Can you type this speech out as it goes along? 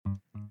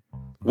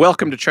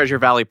Welcome to Treasure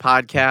Valley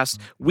Podcast.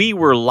 We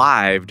were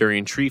live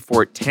during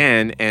Treefort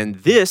 10, and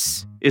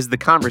this is the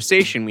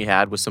conversation we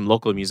had with some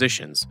local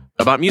musicians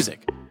about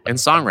music and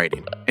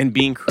songwriting and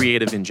being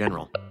creative in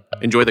general.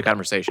 Enjoy the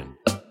conversation.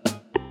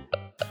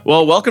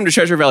 Well, welcome to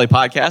Treasure Valley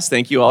Podcast.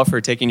 Thank you all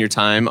for taking your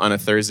time on a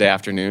Thursday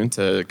afternoon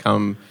to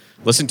come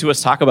listen to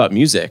us talk about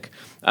music.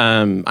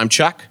 I'm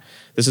Chuck.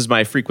 This is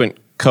my frequent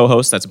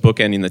co-host that's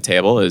bookending the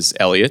table is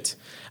Elliot.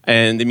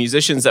 And the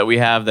musicians that we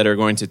have that are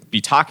going to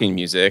be talking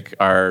music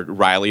are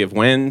Riley of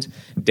Wind,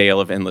 Dale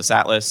of Endless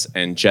Atlas,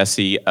 and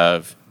Jesse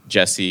of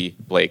Jesse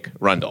Blake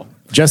Rundle.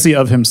 Jesse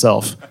of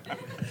himself.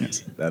 Yes,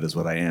 that is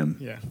what I am.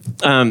 Yeah.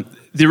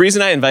 The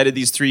reason I invited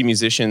these three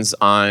musicians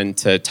on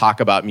to talk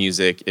about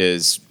music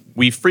is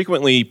we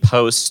frequently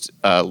post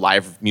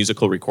live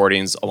musical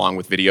recordings along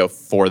with video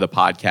for the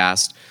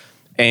podcast.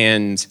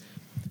 And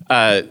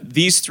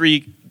these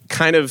three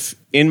kind of,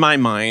 in my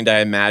mind, I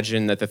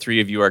imagine that the three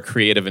of you are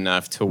creative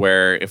enough to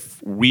where if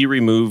we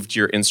removed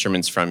your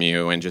instruments from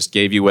you and just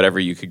gave you whatever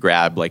you could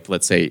grab, like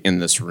let's say in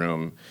this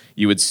room,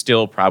 you would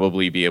still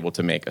probably be able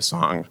to make a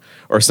song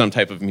or some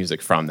type of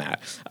music from that.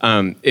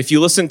 If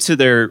you listen to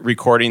their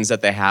recordings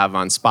that they have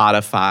on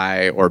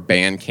Spotify or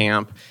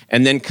Bandcamp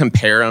and then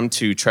compare them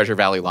to Treasure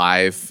Valley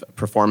Live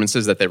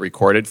performances that they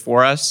recorded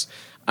for us,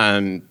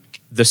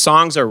 the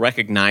songs are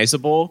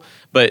recognizable,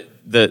 but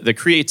the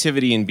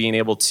creativity in being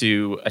able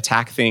to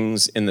attack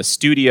things in the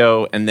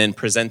studio and then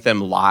present them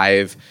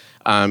live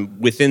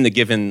within the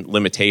given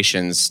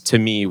limitations, to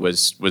me,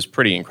 was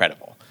pretty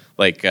incredible.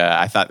 Like,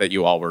 I thought that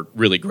you all were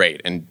really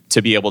great. And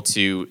to be able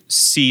to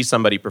see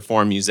somebody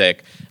perform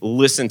music,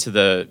 listen to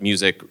the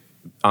music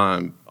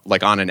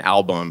like on an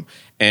album,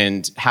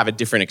 and have a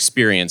different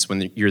experience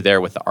when you're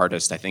there with the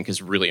artist, I think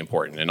is really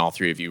important. And all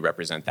three of you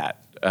represent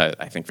that,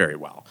 I think, very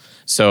well.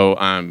 So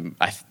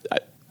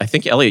I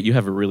think, Elliot, you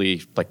have a really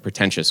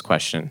pretentious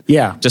question.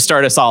 Yeah. To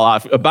start us all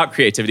off about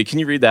creativity. Can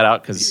you read that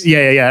out?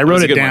 Yeah. I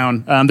wrote it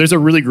down. There's a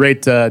really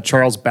great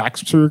Charles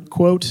Baxter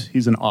quote.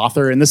 He's an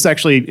author. And this is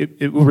actually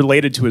it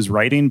related to his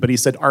writing, but he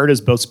said, art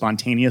is both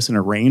spontaneous and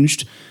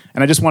arranged.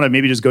 And I just want to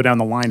maybe just go down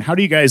the line. How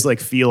do you guys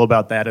feel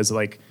about that as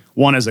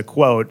one as a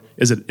quote?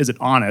 Is it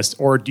honest?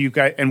 Or do you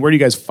guys, and where do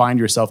you guys find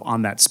yourself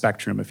on that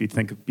spectrum if you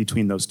think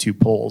between those two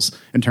poles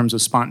in terms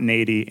of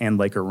spontaneity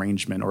and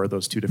arrangement, or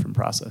those two different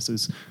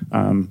processes?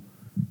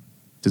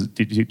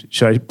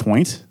 Should I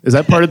point? Is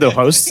that part of the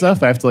host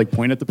stuff? I have to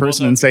point at the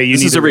person and say,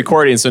 this is a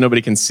recording, so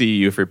nobody can see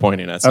you if you're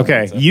pointing at something.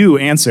 Okay, you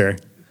answer.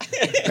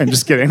 I'm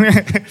just kidding.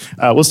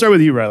 We'll start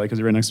with you, Riley, because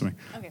you're right next to me.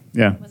 Okay.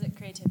 Yeah. Was it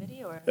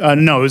creativity or?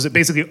 No, it was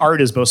basically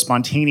art is both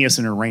spontaneous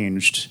and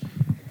arranged.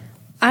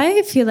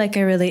 I feel like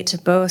I relate to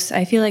both.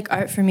 I feel like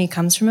art for me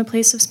comes from a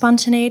place of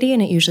spontaneity,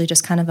 and it usually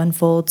just kind of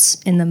unfolds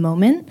in the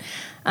moment.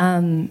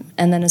 And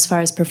then as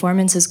far as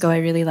performances go, I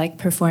really like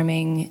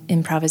performing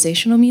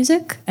improvisational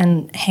music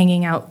and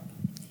hanging out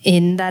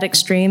in that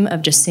extreme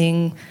of just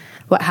seeing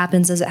what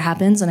happens as it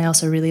happens. And I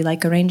also really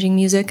like arranging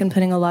music and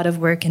putting a lot of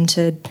work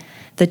into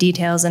the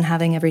details and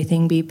having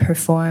everything be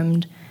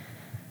performed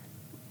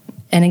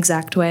an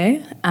exact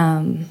way.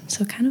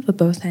 So kind of a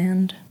both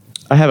and.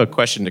 I have a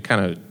question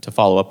to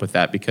follow up with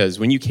that, because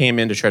when you came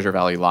into Treasure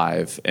Valley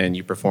Live and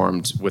you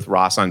performed with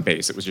Ross on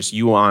bass, it was just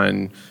you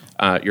on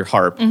your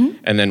harp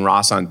and then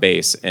Ross on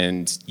bass,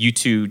 and you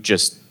two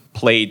just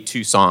played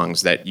two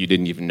songs that you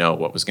didn't even know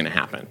what was going to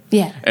happen.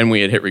 Yeah. And we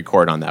had hit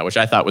record on that, which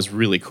I thought was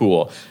really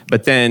cool.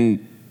 But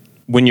then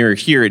when you're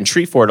here in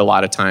Treefort, a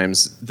lot of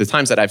times, the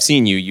times that I've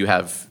seen you, you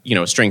have,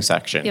 a string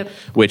section,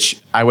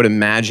 which I would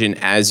imagine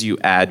as you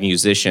add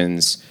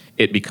musicians,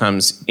 it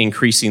becomes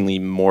increasingly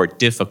more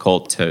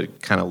difficult to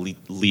kind of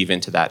leave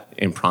into that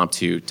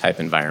impromptu type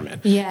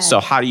environment. Yeah. So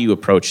how do you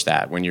approach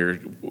that when you're...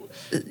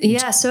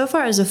 Yeah, so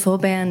far as a full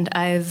band,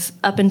 I've,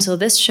 up until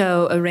this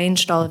show,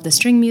 arranged all of the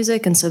string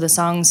music, and so the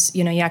songs,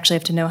 you actually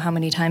have to know how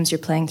many times you're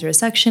playing through a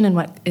section and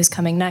what is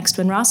coming next.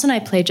 When Ross and I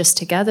play just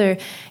together,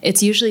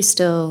 it's usually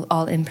still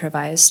all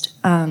improvised.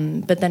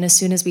 But then as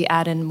soon as we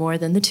add in more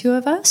than the two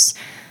of us,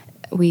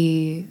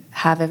 we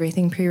have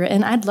everything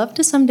pre-written. I'd love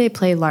to someday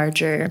play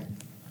larger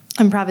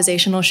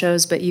improvisational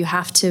shows, but you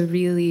have to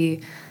really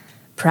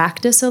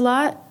practice a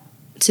lot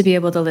to be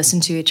able to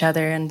listen to each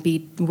other and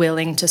be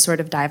willing to sort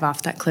of dive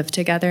off that cliff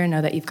together and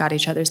know that you've got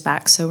each other's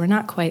back. So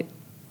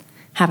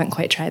haven't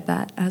quite tried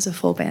that as a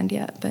full band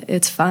yet, but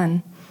it's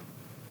fun.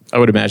 I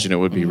would imagine it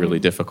would be really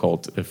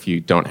difficult if you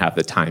don't have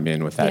the time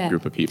in with that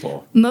group of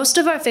people. Most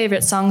of our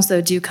favorite songs,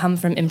 though, do come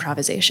from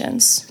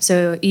improvisations.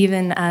 So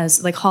even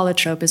as,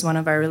 Holotrope is one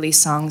of our release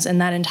songs, and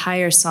that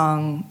entire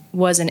song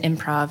was an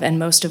improv, and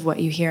most of what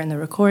you hear in the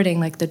recording,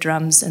 like the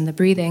drums and the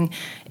breathing,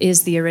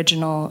 is the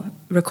original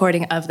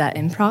recording of that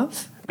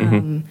improv.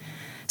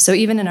 So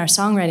even in our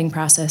songwriting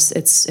process,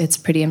 it's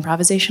pretty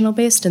improvisational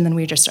based, and then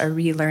we just are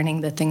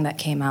relearning the thing that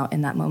came out in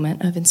that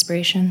moment of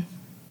inspiration.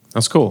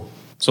 That's cool.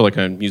 So like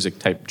a music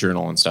type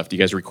journal and stuff. Do you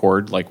guys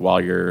record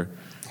while you're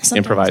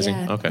improvising?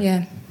 Yeah. Okay.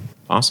 Yeah.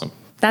 Awesome.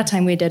 That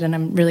time we did, and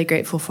I'm really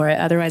grateful for it.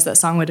 Otherwise, that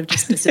song would have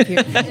just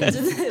disappeared into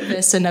the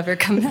abyss and never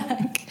come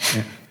back.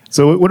 Yeah.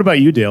 So what about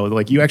you, Dale?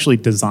 Like, you actually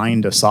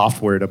designed a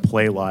software to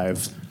play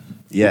live.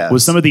 Yeah.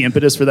 Was some of the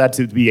impetus for that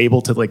to be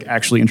able to like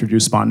actually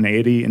introduce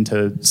spontaneity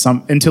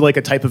into like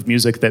a type of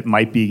music that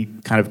might be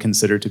kind of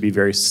considered to be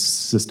very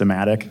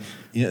systematic?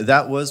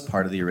 That was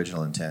part of the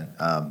original intent,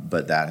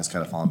 but that has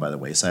kind of fallen by the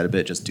wayside a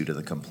bit just due to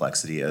the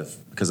complexity of,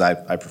 because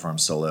I perform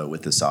solo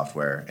with this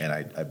software and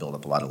I build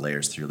up a lot of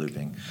layers through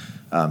looping.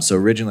 So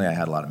originally I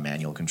had a lot of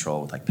manual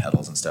control with like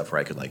pedals and stuff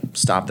where I could like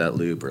stop that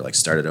loop or like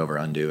start it over,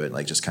 undo it,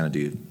 like just kind of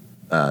do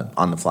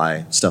on the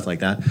fly stuff like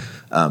that.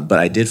 But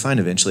I did find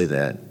eventually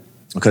that,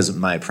 because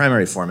my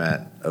primary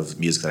format of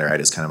music that I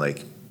write is kind of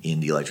like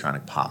indie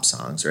electronic pop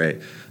songs,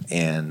 right?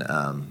 And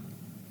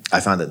I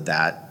found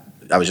that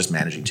I was just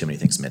managing too many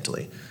things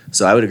mentally.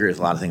 So I would agree with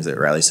a lot of things that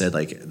Riley said.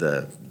 Like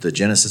the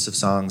genesis of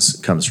songs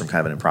comes from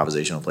kind of an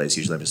improvisational place.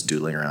 Usually I'm just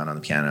doodling around on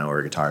the piano or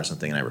a guitar or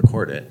something and I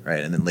record it,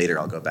 right? And then later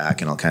I'll go back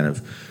and I'll kind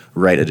of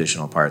write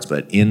additional parts.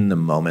 But in the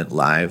moment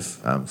live,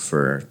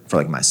 for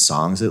like my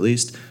songs at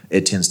least,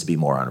 it tends to be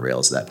more on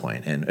rails at that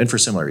point. And for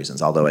similar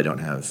reasons, although I don't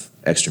have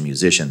extra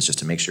musicians, just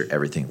to make sure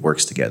everything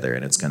works together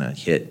and it's going to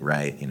hit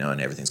right, and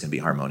everything's going to be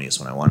harmonious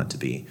when I want it to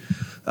be.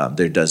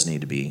 There does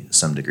need to be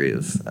some degree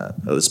of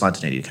the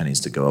spontaneity kind of needs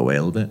to go away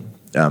a little bit.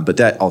 But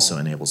that also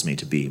enables me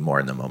to be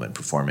more in the moment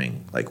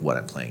performing like what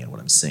I'm playing and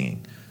what I'm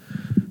singing.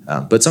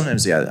 But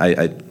sometimes, yeah,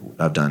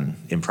 I've done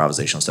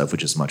improvisational stuff,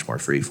 which is much more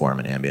free form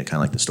and ambient, kind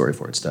of like the Story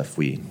For It stuff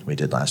we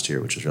did last year,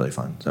 which was really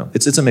fun. So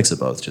it's a mix of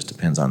both. Just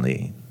depends on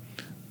the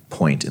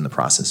point in the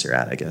process you're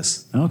at, I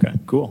guess. Okay,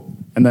 cool.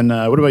 And then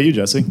what about you,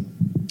 Jesse?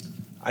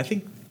 I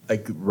think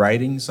like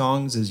writing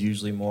songs is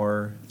usually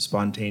more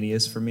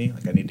spontaneous for me.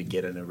 Like I need to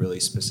get in a really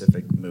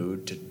specific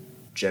mood to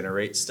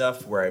generate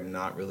stuff where I'm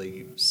not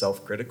really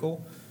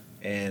self-critical.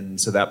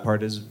 And so that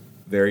part is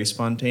very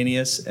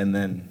spontaneous. And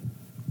then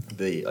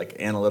the like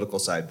analytical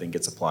side thing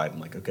gets applied.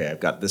 I'm like, okay, I've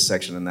got this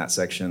section and that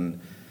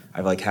section.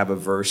 I like have a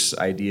verse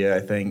idea,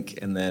 I think,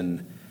 and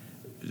then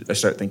I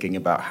start thinking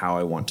about how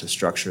I want to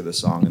structure the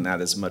song, and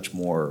that is much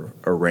more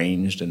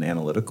arranged and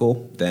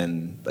analytical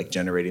than like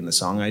generating the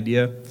song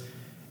idea.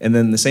 And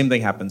then the same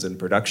thing happens in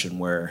production,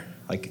 where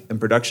like in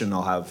production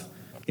I'll have,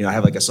 I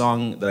have like a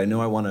song that I know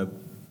I want to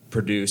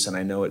produce, and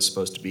I know it's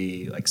supposed to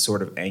be like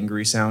sort of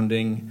angry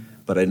sounding,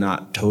 but I'm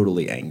not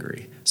totally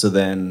angry. So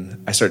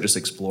then I start just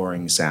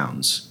exploring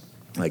sounds.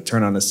 Like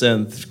turn on a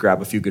synth,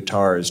 grab a few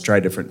guitars, try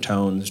different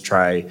tones,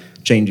 try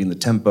changing the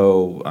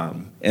tempo,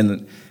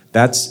 and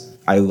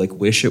I like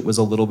wish it was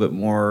a little bit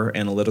more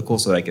analytical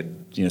so that I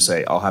could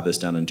say I'll have this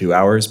done in 2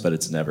 hours, but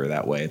it's never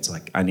that way. It's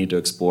like I need to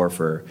explore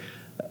for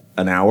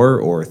an hour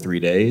or 3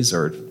 days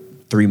or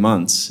 3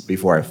 months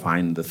before I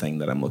find the thing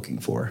that I'm looking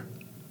for.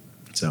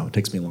 So it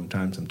takes me a long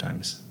time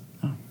sometimes.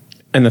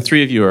 And the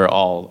three of you are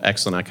all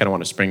excellent. I kind of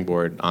want to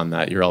springboard on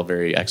that. You're all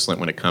very excellent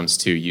when it comes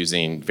to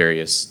using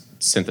various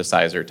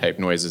synthesizer type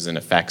noises and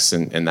effects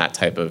and that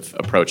type of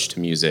approach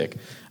to music,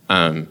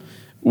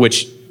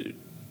 which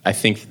I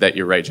think that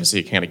you're right, Jesse.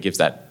 It kind of gives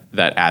that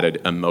added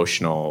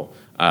emotional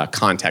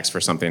context for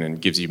something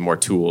and gives you more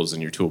tools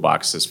in your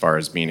toolbox as far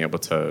as being able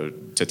to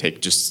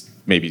take just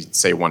maybe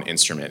say one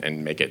instrument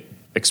and make it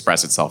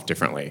express itself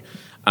differently.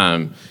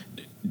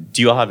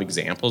 Do you all have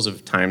examples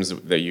of times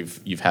that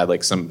you've had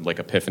like some like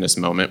epiphanous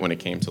moment when it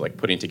came to like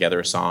putting together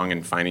a song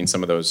and finding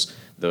some of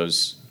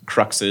those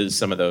cruxes,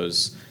 some of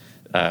those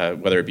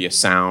whether it be a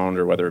sound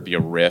or whether it be a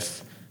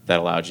riff that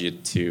allowed you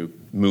to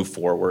move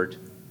forward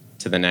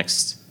to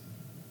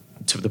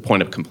the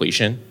point of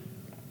completion?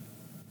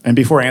 And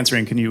before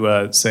answering, can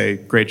you say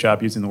great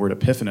job using the word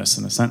epiphanous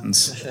in a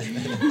sentence?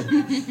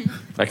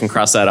 If I can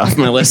cross that off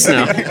my list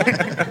now.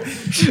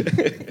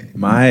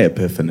 My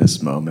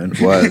epiphanous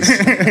moment was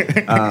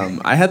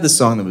I had this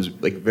song that was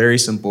like very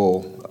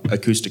simple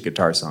acoustic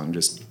guitar song,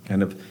 just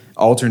kind of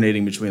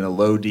alternating between a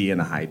low D and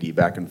a high D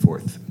back and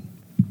forth.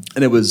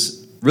 And it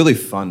was really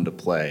fun to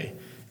play.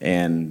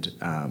 And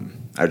I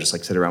would just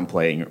like sit around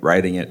playing,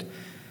 writing it.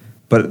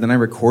 But then I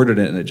recorded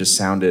it and it just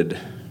sounded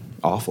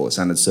awful. It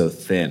sounded so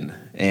thin.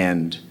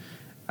 And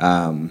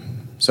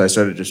so I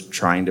started just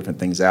trying different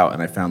things out,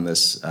 and I found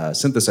this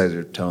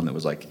synthesizer tone that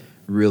was like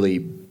really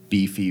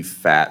beefy,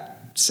 fat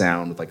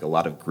sound with like a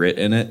lot of grit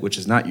in it, which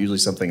is not usually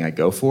something I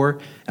go for.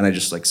 And I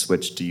just like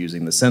switched to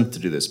using the synth to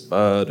do this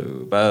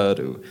ba-do,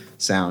 ba-do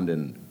sound,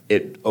 and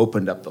it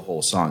opened up the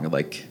whole song.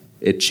 Like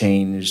it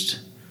changed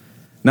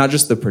not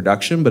just the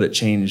production, but it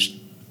changed.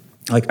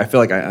 Like I feel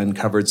like I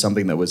uncovered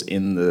something that was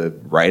in the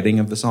writing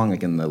of the song,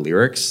 like in the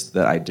lyrics,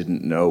 that I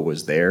didn't know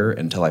was there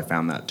until I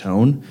found that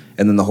tone,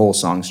 and then the whole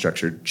song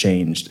structure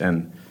changed.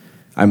 And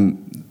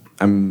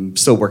I'm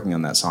still working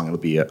on that song. It'll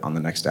be on the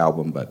next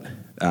album, but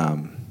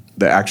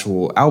the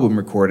actual album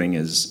recording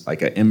is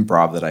like an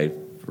improv that I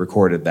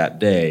recorded that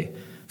day.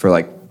 For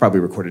like probably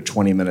recorded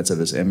 20 minutes of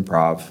this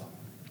improv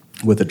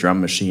with a drum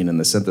machine and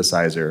the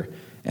synthesizer,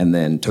 and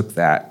then took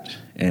that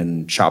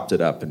and chopped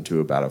it up into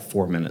about a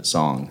 4-minute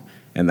song.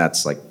 And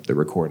that's like the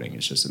recording.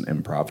 It's just an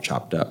improv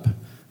chopped up.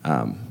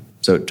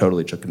 So it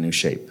totally took a new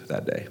shape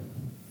that day.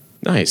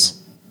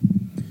 Nice.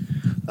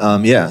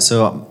 Yeah,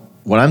 so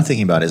what I'm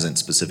thinking about isn't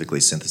specifically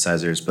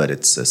synthesizers, but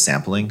it's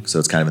sampling. So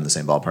it's kind of in the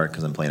same ballpark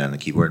because I'm playing on the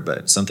keyboard.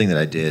 But something that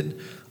I did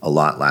a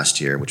lot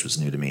last year, which was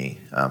new to me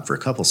for a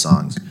couple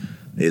songs,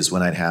 is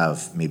when I'd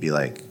have maybe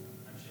like,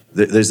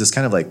 there's this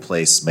kind of like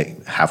place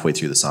like halfway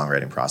through the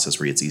songwriting process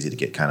where it's easy to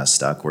get kind of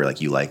stuck, where like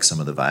you like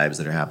some of the vibes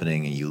that are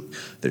happening and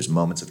there's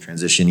moments of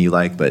transition you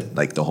like, but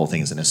like the whole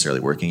thing isn't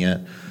necessarily working yet.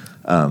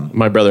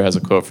 My brother has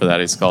a quote for that.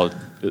 It's called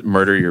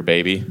 "Murder Your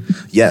Baby."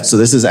 Yeah, so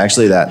this is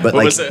actually that. But What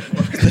like, was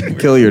it?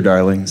 Kill your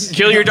darlings.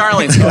 Kill your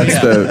darlings. Oh,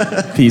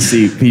 That's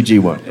the PG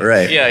one.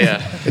 right? yeah,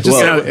 yeah. It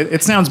just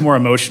it sounds more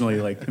emotionally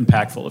like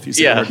impactful if you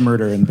say Yeah. the word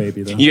murder and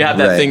baby, though. You have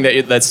that Right.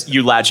 thing that's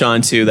you latch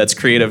onto that's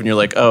creative, and you're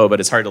like, oh, but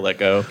it's hard to let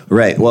go.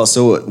 Right. Well,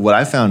 so what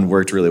I found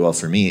worked really well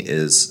for me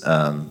is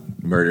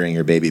murdering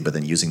your baby, but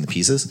then using the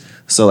pieces.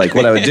 So like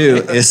what I would do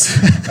is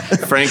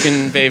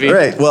Franken baby.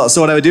 right. Well,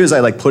 so what I would do is I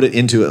like put it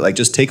into it, like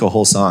just take a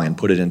whole song and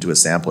put it into a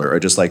sampler, or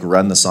just like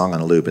run the song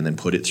on a loop and then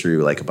put it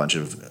through like a bunch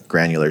of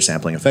granular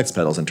sampling effects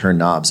pedals and turn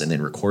knobs and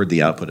then record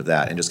the output of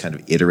that and just kind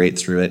of iterate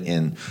through it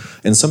in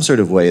some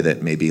sort of way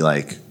that maybe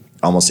like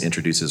almost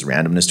introduces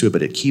randomness to it,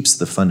 but it keeps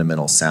the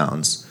fundamental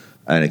sounds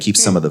and it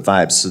keeps some of the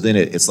vibes. So then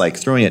it's like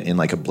throwing it in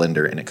like a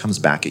blender and it comes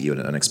back at you in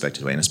an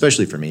unexpected way. And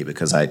especially for me,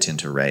 because I tend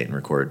to write and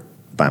record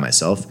by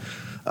myself,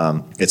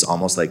 it's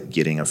almost like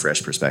getting a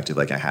fresh perspective,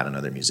 like I had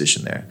another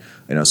musician there.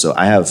 So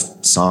I have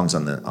songs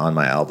on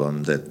my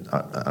album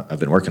that I've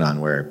been working on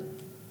where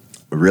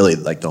really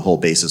like the whole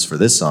basis for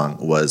this song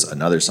was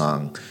another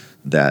song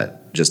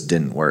that just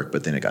didn't work,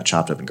 but then it got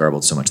chopped up and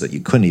garbled so much that you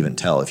couldn't even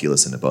tell if you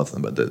listened to both of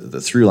them. But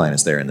the through line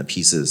is there, and the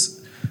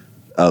pieces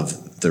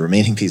of the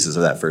remaining pieces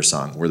of that first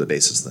song were the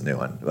basis of the new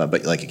one.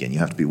 But like again, you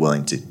have to be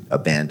willing to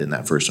abandon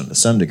that first one to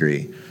some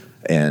degree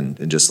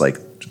and just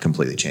like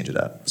completely change it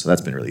up. So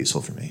that's been really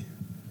useful for me.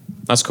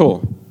 That's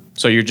cool.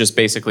 So you're just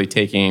basically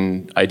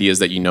taking ideas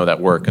that you know that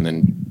work and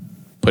then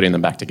putting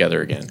them back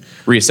together again,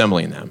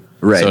 reassembling them.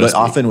 Right, so to but speak.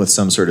 often with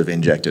some sort of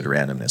injected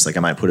randomness. Like I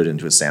might put it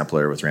into a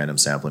sampler with random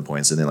sampling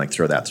points and then like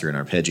throw that through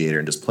an arpeggiator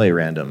and just play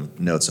random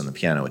notes on the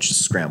piano, which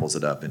just scrambles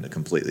it up into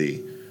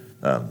completely,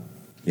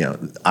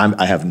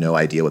 I have no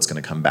idea what's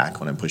going to come back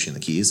when I'm pushing the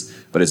keys,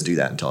 but it's do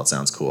that until it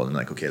sounds cool. And I'm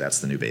like, okay, that's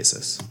the new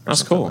basis. or That's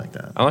something cool. Like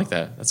that. I like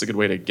that. That's a good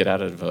way to get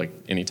out of like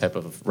any type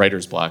of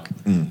writer's block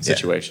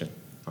situation.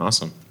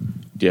 Awesome.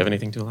 Do you have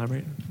anything to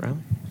elaborate, Riley?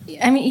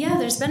 I mean, yeah,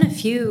 there's been a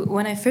few.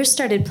 When I first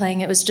started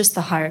playing, it was just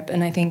the harp,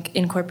 and I think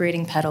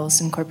incorporating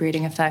pedals,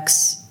 incorporating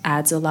effects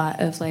adds a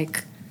lot of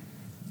like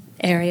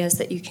areas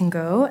that you can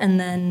go, and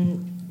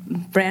then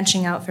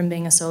branching out from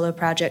being a solo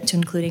project to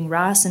including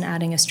Ross and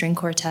adding a string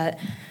quartet.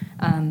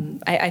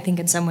 I think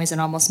in some ways it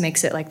almost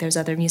makes it like there's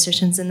other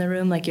musicians in the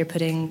room, like you're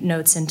putting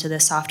notes into the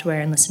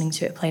software and listening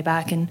to it play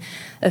back. And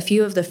a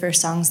few of the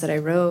first songs that I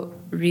wrote,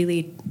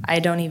 really, I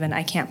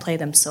can't play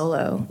them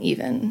solo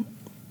even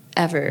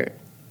ever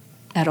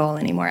at all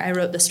anymore. I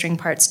wrote the string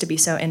parts to be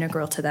so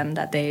integral to them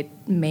that they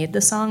made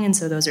the song, and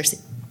so those are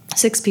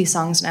 6-piece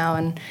songs now,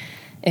 and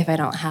if I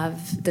don't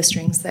have the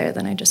strings there,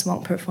 then I just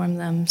won't perform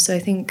them. So I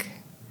think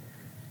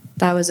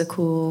that was a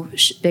cool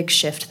big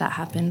shift that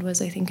happened,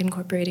 was I think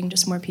incorporating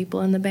just more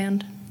people in the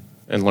band.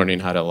 And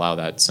learning how to allow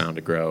that sound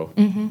to grow.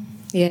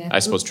 Yeah. I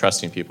suppose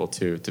trusting people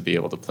too to be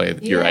able to play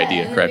your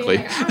idea correctly.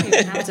 Like, I don't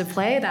even have to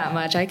play that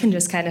much. I can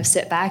just kind of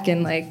sit back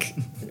and like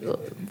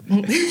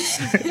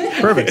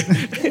Perfect.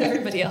 give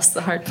everybody else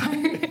the hard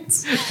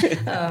parts.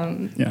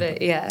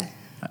 But yeah.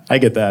 I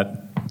get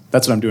that.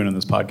 That's what I'm doing in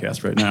this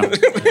podcast right now.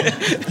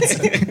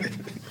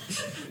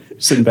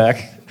 Sitting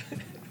back,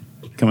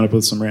 coming up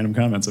with some random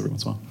comments every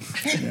once in a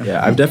while.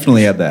 Yeah, I've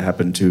definitely had that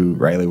happen to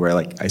Riley, where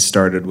like I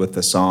started with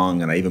the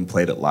song and I even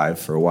played it live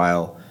for a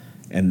while,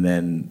 and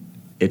then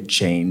it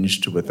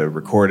changed with a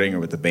recording or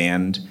with a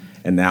band.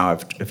 And now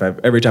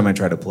every time I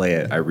try to play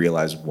it, I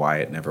realize why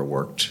it never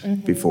worked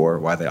before,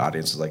 why the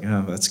audience was like,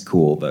 oh, that's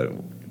cool, but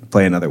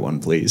play another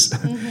one, please.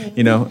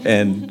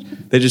 And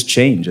they just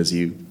change as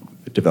you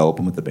develop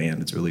them with the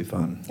band. It's really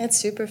fun. It's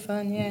super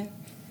fun, yeah.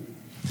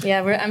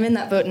 Yeah, I'm in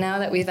that boat now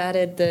that we've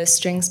added the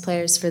strings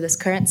players for this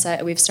current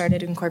set. We've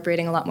started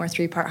incorporating a lot more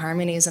 3-part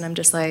harmonies, and I'm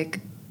just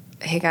like,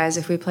 hey guys,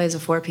 if we play as a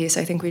 4-piece,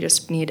 I think we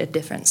just need a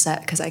different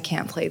set because I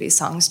can't play these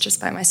songs just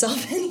by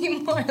myself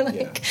anymore.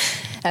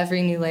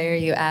 Every new layer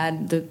you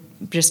add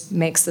just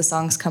makes the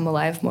songs come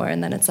alive more,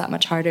 and then it's that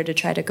much harder to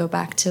try to go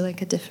back to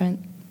like a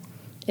different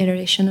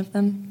iteration of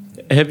them.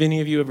 Have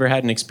any of you ever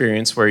had an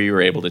experience where you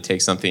were able to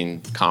take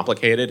something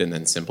complicated and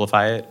then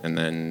simplify it and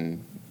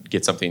then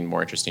get something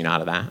more interesting out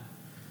of that?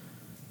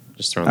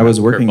 Just throwing I was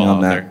that working curveball on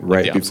out that there, like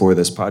right the opposite. before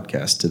this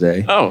podcast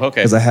today. Oh,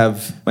 okay. Because I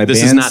have my This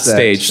band is not set.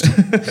 staged.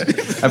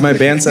 I have my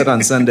band set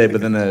on Sunday,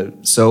 but then a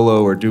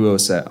solo or duo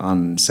set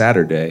on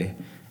Saturday,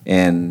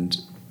 and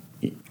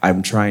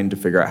I'm trying to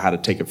figure out how to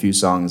take a few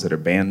songs that are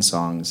band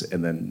songs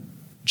and then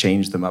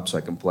change them up so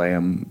I can play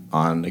them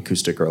on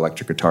acoustic or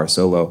electric guitar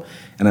solo.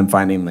 And I'm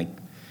finding like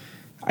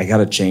I got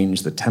to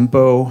change the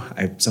tempo.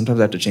 I sometimes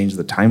have to change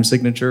the time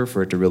signature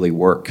for it to really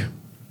work,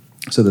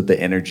 so that the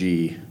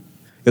energy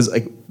because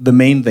like the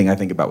main thing I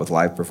think about with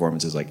live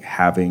performance is like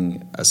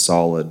having a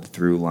solid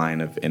through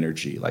line of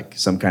energy, like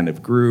some kind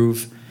of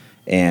groove,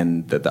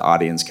 and that the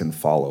audience can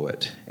follow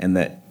it. And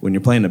that when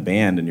you're playing a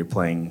band and you're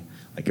playing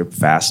like a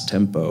fast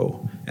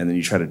tempo, and then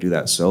you try to do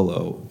that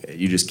solo,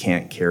 you just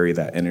can't carry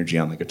that energy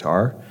on the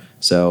guitar.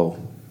 So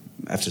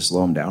I have to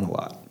slow them down a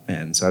lot.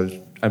 And so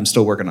I'm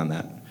still working on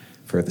that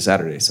for the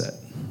Saturday set.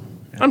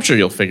 I'm sure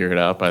you'll figure it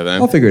out by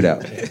then. I'll figure it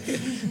out.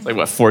 Like,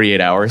 what, 48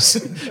 hours?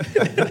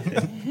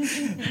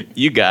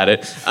 You got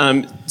it.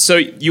 So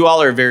you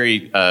all are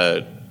very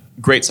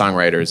great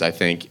songwriters, I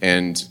think.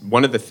 And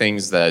one of the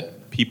things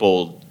that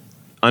people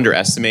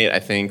underestimate, I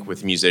think,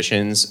 with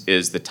musicians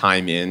is the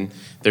time in.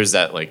 There's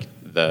that, like,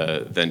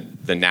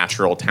 the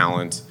natural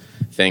talent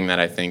thing that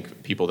I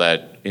think people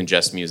that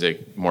ingest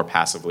music more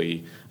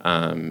passively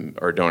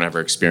or don't ever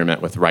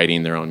experiment with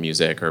writing their own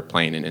music or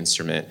playing an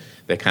instrument,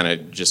 they kind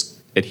of just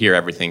adhere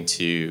everything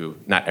to,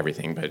 not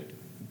everything, but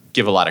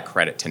give a lot of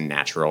credit to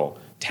natural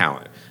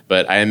talent.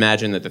 But I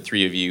imagine that the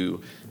three of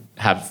you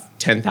have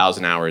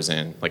 10,000 hours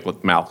in, like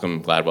what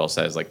Malcolm Gladwell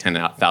says, like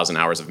 10,000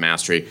 hours of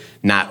mastery,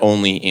 not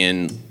only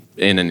in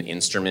an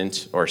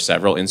instrument or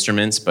several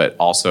instruments, but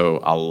also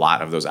a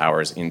lot of those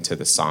hours into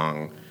the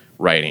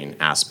songwriting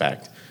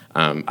aspect.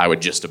 I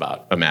would just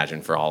about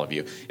imagine for all of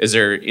you. Is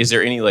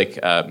there any like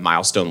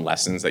milestone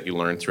lessons that you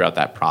learned throughout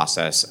that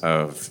process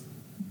of,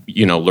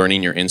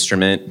 learning your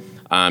instrument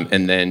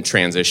and then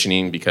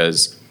transitioning?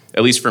 Because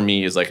at least for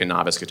me, as like a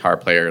novice guitar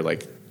player,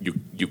 like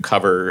you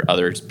cover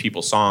other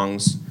people's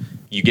songs,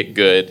 you get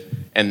good,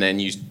 and then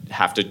you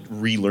have to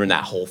relearn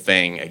that whole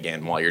thing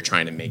again while you're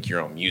trying to make your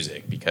own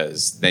music,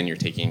 because then you're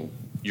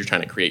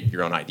trying to create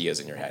your own ideas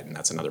in your head, and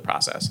that's another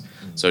process.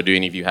 So do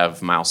any of you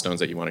have milestones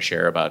that you want to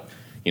share about,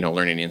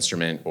 learning an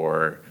instrument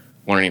or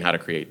learning how to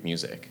create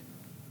music?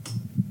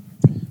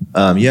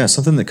 Yeah,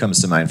 something that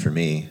comes to mind for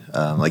me,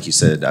 like you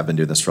said, I've been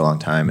doing this for a long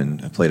time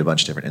and I've played a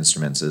bunch of different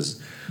instruments,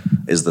 is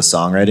the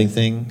songwriting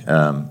thing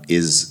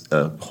is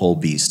a whole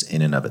beast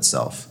in and of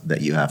itself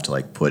that you have to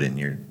like put in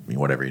your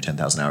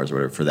 10,000 hours or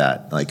whatever for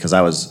that. Like, because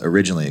I was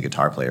originally a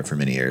guitar player for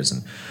many years,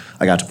 and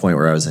I got to a point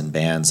where I was in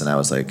bands and I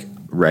was like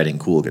writing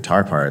cool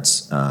guitar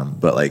parts,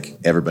 but like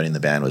everybody in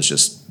the band was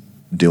just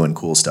doing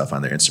cool stuff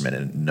on their instrument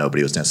and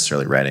nobody was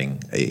necessarily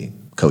writing a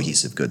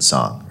cohesive good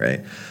song,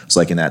 right? So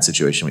like in that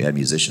situation, we had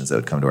musicians that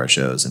would come to our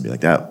shows and be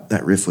like,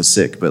 that riff was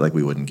sick, but like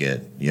we wouldn't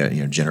get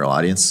general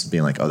audience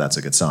being like, oh, that's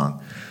a good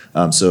song.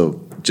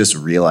 So just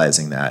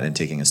realizing that and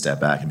taking a step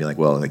back and be like,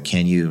 well, like,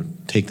 can you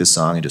take this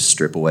song and just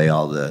strip away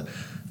all the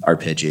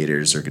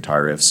arpeggiators or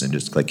guitar riffs and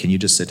just like, can you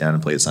just sit down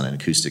and play this on an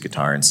acoustic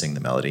guitar and sing the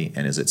melody,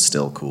 and is it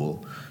still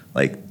cool?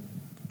 Like,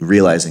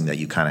 realizing that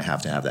you kind of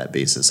have to have that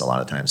basis a lot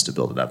of times to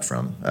build it up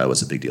from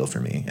was a big deal for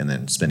me, and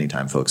then spending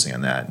time focusing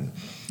on that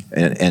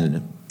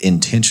and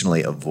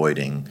intentionally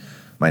avoiding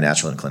my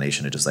natural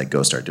inclination to just like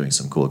go start doing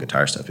some cool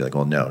guitar stuff. Be like,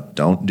 well, no,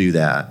 don't do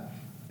that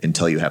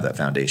until you have that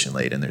foundation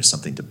laid and there's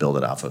something to build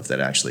it off of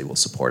that actually will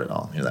support it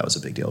all. That was a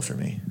big deal for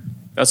me.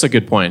 That's a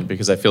good point,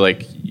 because I feel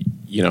like,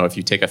 if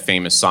you take a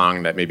famous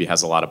song that maybe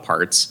has a lot of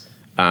parts,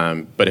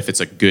 but if it's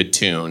a good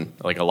tune,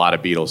 like a lot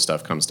of Beatles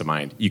stuff comes to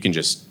mind, you can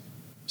just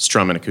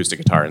strum an acoustic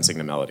guitar and sing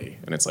the melody,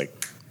 and it's like,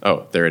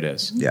 oh, there it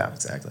is. Yeah,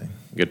 exactly.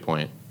 Good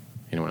point.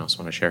 Anyone else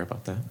want to share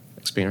about that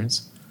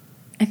experience?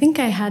 I think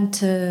I had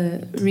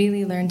to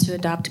really learn to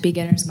adopt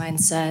beginner's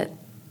mindset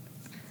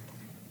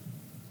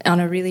on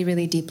a really,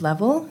 really deep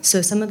level.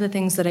 So some of the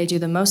things that I do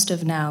the most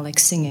of now, like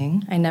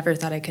singing, I never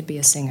thought I could be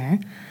a singer.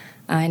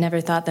 I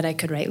never thought that I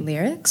could write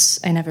lyrics.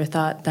 I never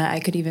thought that I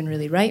could even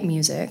really write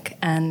music.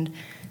 And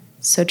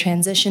so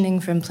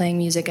transitioning from playing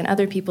music in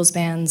other people's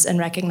bands and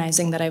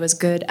recognizing that I was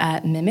good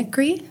at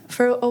mimicry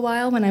for a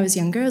while when I was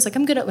younger, I was like,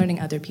 I'm good at learning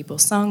other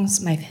people's songs.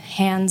 My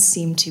hands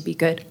seem to be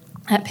good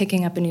at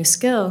picking up a new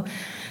skill,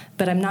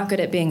 but I'm not good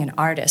at being an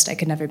artist. I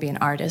could never be an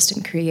artist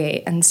and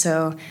create. And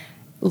so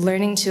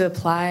learning to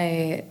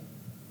apply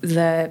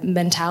the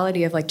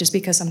mentality of like, just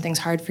because something's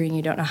hard for you and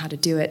you don't know how to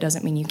do it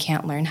doesn't mean you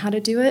can't learn how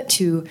to do it,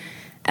 to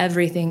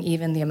everything,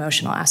 even the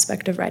emotional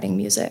aspect of writing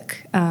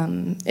music,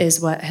 is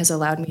what has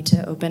allowed me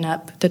to open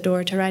up the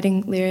door to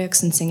writing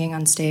lyrics and singing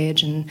on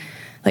stage and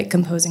like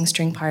composing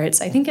string parts.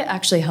 I think it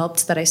actually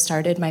helped that I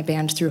started my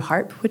band through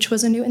harp, which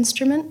was a new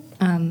instrument.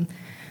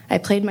 I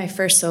played my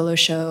first solo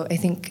show, I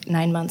think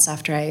 9 months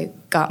after I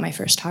got my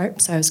first harp,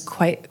 so I was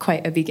quite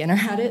a beginner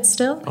at it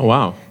still. Oh,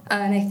 wow.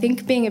 And I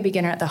think being a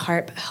beginner at the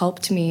harp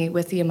helped me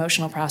with the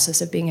emotional process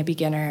of being a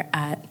beginner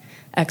at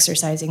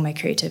exercising my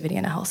creativity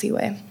in a healthy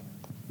way.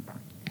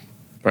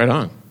 Right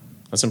on.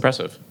 That's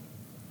impressive.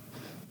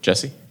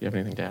 Jesse, do you have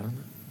anything to add on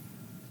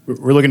that?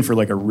 We're looking for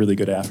like a really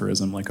good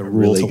aphorism, like a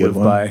rule really to good live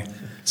one. by.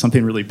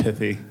 Something really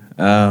pithy.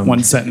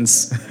 One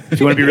sentence. If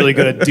you want to be really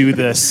good at do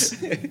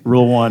this,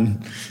 rule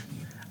one.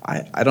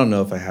 I don't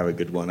know if I have a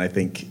good one. I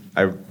think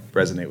I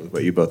resonate with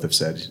what you both have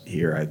said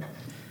here.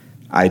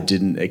 I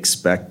didn't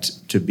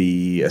expect to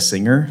be a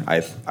singer.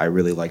 I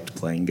really liked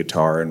playing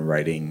guitar and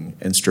writing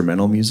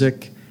instrumental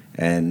music,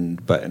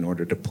 but in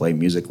order to play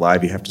music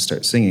live, you have to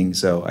start singing.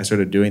 So I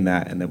started doing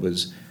that, and it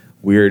was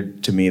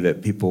weird to me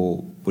that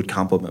people would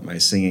compliment my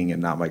singing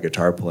and not my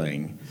guitar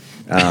playing.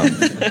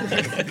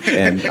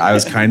 And I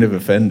was kind of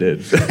offended.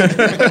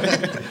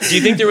 Do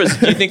you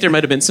think there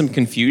might have been some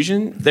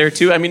confusion there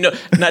too? I mean, no,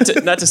 not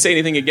to say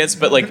anything against,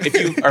 but like if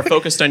you are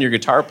focused on your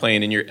guitar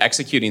playing and you're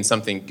executing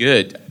something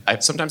good,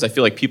 sometimes I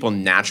feel like people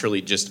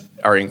naturally just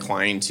are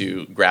inclined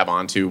to grab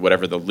onto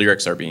whatever the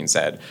lyrics are being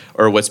said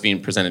or what's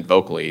being presented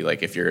vocally.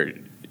 Like if you're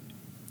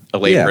a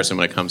lay person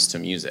when it comes to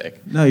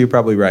music. No, you're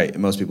probably right.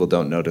 Most people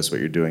don't notice what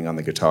you're doing on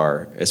the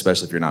guitar,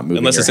 especially if you're not moving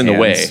unless your it's in the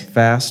way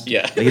fast.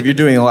 Yeah. Like if you're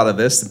doing a lot of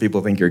this, then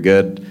people think you're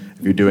good.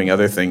 If you're doing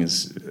other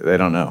things, they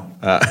don't know.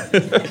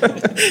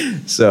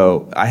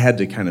 So I had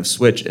to kind of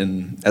switch.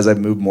 And as I've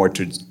moved more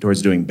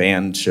towards doing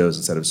band shows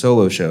instead of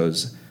solo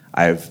shows,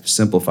 I've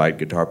simplified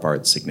guitar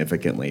parts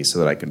significantly so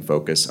that I can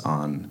focus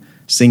on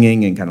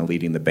singing and kind of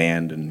leading the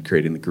band and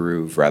creating the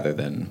groove rather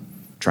than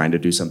trying to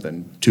do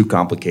something too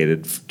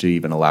complicated to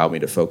even allow me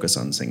to focus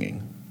on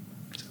singing.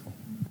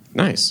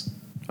 Nice.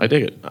 I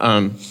dig it.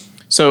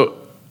 So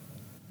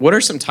what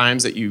are some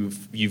times that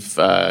you've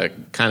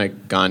kind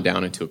of gone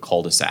down into a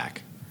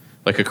cul-de-sac,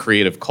 like a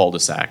creative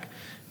cul-de-sac?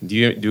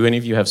 Do any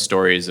of you have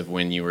stories of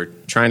when you were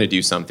trying to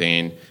do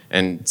something,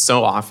 and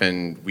so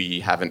often we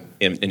have an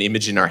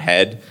image in our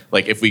head,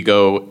 like if we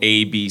go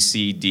A, B,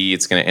 C, D,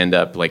 it's going to end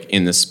up like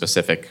in this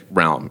specific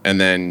realm, and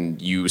then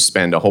you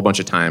spend a whole bunch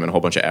of time and a whole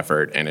bunch of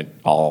effort, and it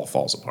all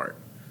falls apart.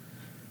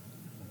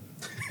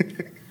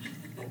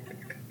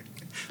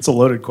 It's a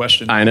loaded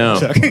question. I know.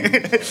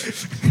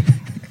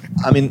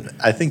 I mean,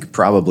 I think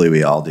probably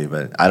we all do,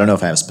 but I don't know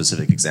if I have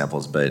specific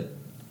examples, but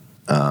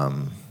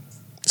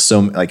so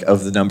like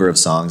of the number of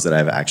songs that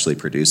I've actually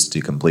produced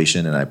to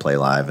completion and I play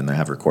live and I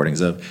have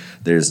recordings of,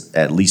 there's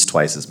at least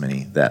twice as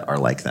many that are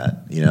like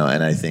that, you know.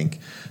 And I think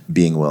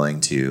being willing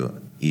to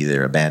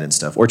either abandon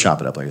stuff or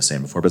chop it up, like I was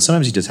saying before, but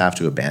sometimes you just have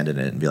to abandon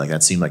it and be like,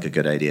 that seemed like a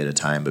good idea at a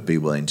time, but be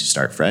willing to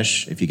start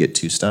fresh if you get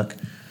too stuck.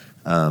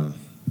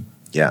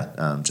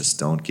 Just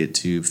don't get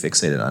too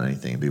fixated on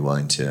anything. Be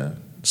willing to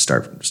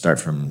start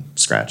from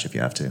scratch if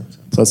you have to.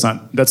 So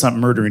that's not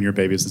murdering your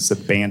babies, it's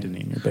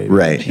abandoning your baby.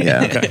 Right,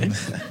 yeah. Okay.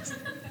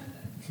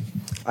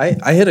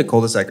 I hit a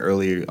cul-de-sac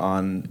early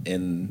on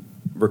in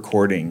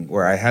recording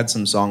where I had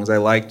some songs I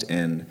liked,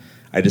 and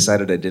I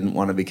decided I didn't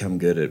want to become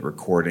good at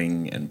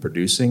recording and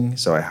producing,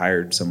 so I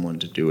hired someone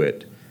to do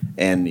it.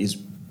 And he's a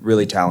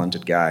really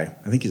talented guy.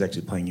 I think he's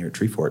actually playing here at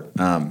Treefort.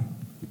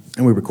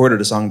 And we recorded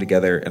a song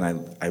together, and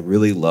I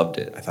really loved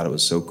it. I thought it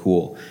was so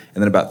cool.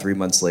 And then about 3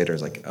 months later, I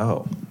was like,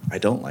 oh, I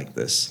don't like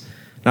this.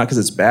 Not because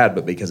it's bad,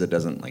 but because it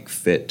doesn't like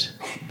fit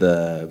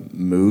the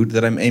mood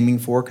that I'm aiming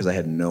for, because I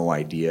had no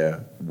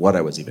idea what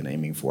I was even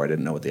aiming for. I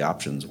didn't know what the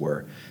options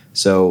were.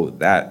 So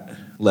that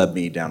led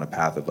me down a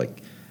path of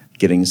like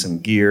getting some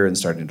gear and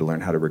starting to learn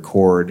how to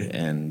record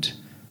and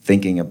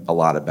thinking a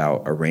lot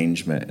about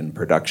arrangement and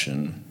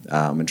production,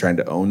 and trying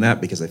to own that,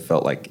 because I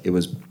felt like it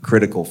was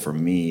critical for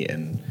me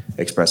in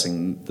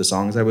expressing the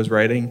songs I was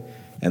writing,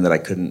 and that I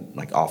couldn't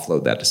like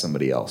offload that to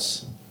somebody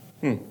else.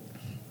 That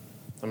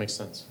makes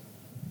sense.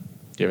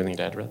 Do you have anything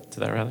to add to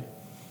that, Riley?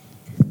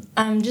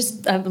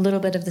 Just a little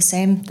bit of the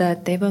same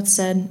that they both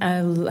said.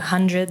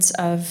 Hundreds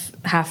of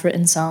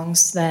half-written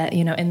songs that,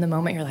 you know, in the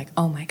moment you're like,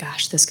 oh my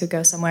gosh, this could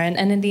go somewhere. And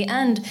in the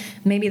end,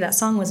 maybe that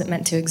song wasn't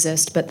meant to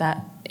exist, but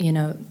that, you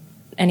know,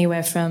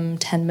 anywhere from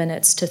 10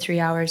 minutes to 3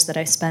 hours that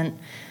I spent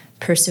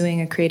pursuing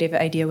a creative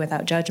idea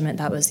without judgment,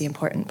 that was the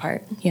important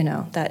part. You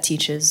know, that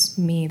teaches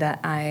me that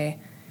I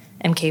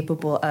am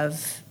capable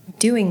of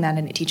doing that,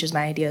 and it teaches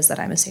my ideas that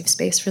I'm a safe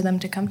space for them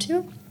to come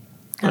to.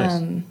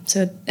 Nice.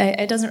 So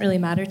it doesn't really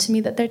matter to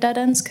me that they're dead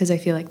ends, because I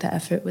feel like the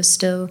effort was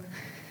still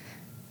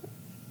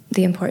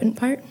the important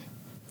part.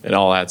 It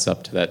all adds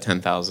up to that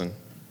 10,000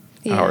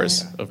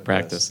 hours of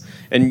practice.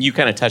 And you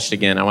kind of touched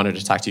again, I wanted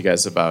to talk to you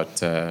guys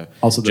about...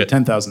 Also, the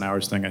 10,000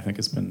 hours thing, I think,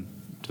 has been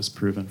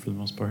disproven for the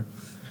most part.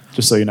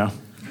 Just so you know.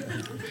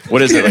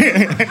 What is it?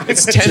 Like?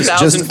 It's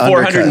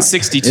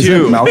 10,462.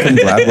 Isn't Malcolm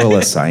Gladwell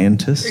a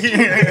scientist?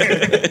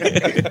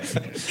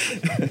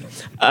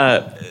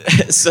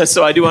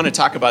 So I do want to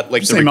talk about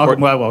like the Malcolm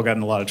Gladwell got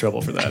in a lot of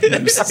trouble for that.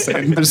 I'm just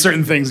saying, there's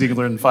certain things you can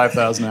learn in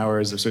 5,000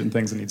 hours. There's certain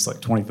things that needs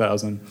like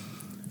 20,000.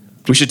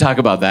 We should talk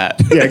about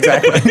that. Yeah,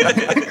 exactly.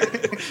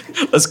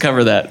 Let's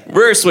cover that.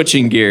 We're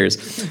switching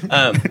gears.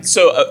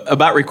 So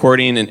about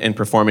recording and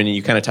performing, and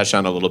you kind of touched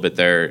on a little bit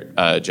there,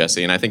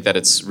 Jesse, and I think that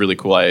it's really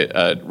cool.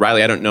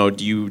 Riley, I don't know,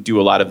 do you do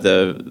a lot of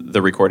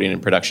the recording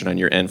and production on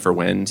your end for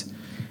Wind?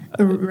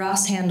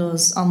 Ross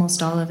handles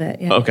almost all of it.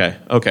 Yeah.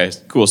 Okay,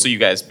 cool. So you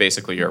guys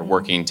basically are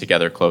working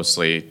together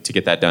closely to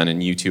get that done,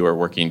 and you two are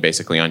working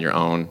basically on your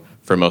own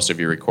for most of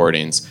your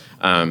recordings.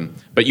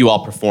 But you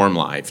all perform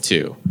live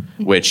too,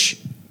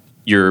 which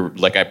you're,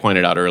 like I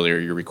pointed out earlier,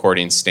 your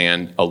recordings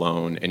stand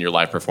alone and your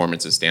live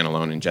performances stand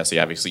alone. And Jesse,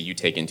 obviously you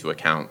take into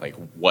account like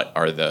what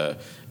are the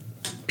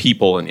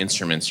people and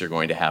instruments you're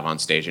going to have on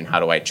stage, and how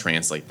do I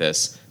translate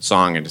this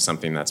song into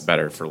something that's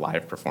better for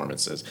live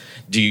performances?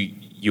 Do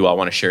you all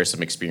want to share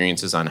some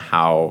experiences on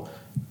how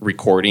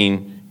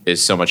recording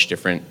is so much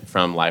different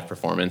from live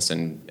performance,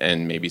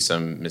 and maybe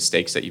some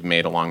mistakes that you've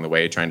made along the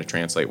way trying to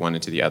translate one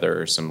into the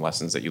other, or some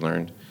lessons that you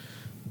learned?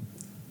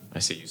 I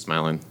see you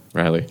smiling,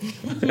 Riley.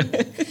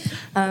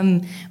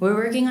 We're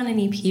working on an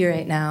EP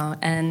right now,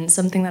 and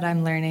something that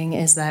I'm learning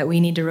is that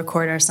we need to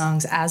record our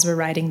songs as we're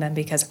writing them,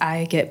 because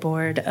I get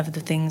bored of the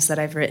things that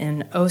I've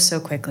written so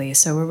quickly.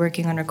 So we're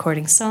working on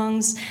recording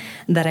songs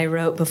that I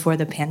wrote before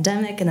the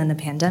pandemic, and then the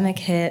pandemic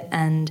hit,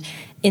 and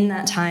in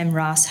that time,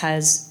 Ross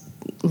has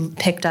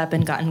picked up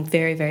and gotten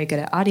very, very good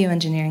at audio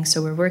engineering.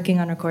 So we're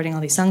working on recording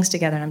all these songs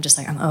together, and I'm just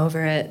like, I'm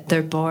over it.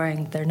 They're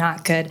boring. They're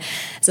not good.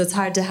 So it's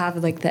hard to have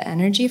like the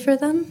energy for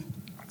them.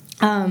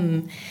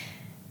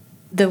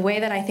 The way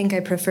that I think I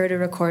prefer to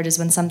record is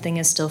when something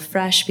is still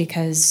fresh,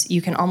 because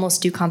you can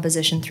almost do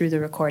composition through the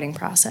recording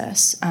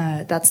process.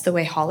 That's the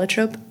way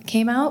Holotrope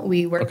came out.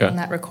 We worked on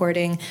that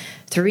recording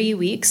 3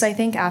 weeks, I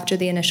think, after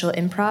the initial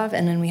improv,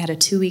 and then we had a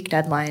 2-week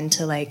deadline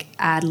to like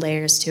add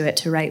layers to it,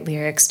 to write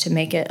lyrics, to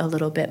make it a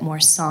little bit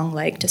more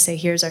song-like, to say,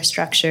 here's our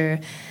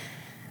structure.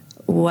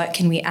 What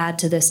can we add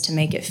to this to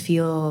make it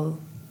feel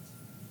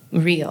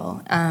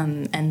real?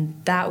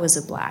 And that was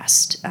a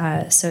blast.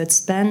 So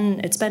it's been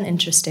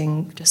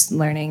interesting just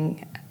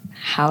learning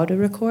how to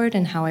record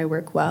and how I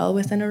work well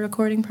within a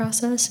recording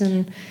process,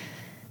 and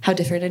how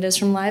different it is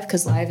from live,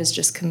 because live is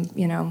just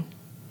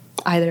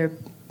either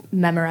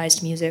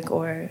memorized music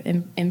or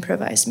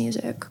improvised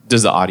music.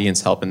 Does the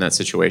audience help in that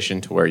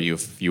situation, to where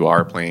you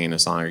are playing a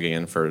song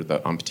again for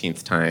the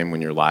umpteenth time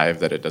when you're live,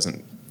 that it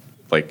doesn't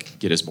like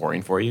get as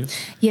boring for you?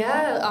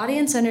 Yeah,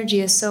 audience energy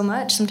is so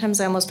much.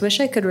 Sometimes I almost wish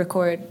I could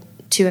record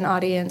to an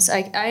audience.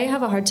 I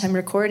have a hard time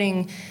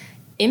recording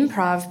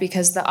improv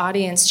because the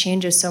audience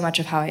changes so much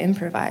of how I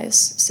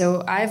improvise.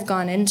 So I've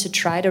gone in to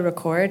try to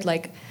record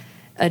like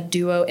a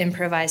duo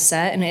improvised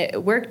set, and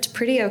it worked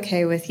pretty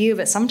okay with you,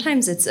 but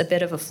sometimes it's a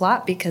bit of a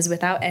flop, because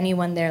without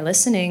anyone there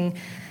listening,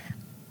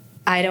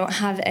 I don't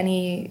have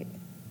any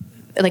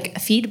like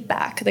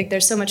feedback. Like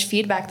there's so much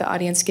feedback the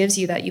audience gives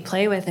you that you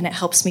play with, and it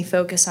helps me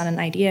focus on an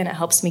idea, and it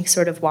helps me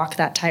sort of walk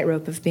that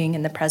tightrope of being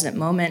in the present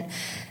moment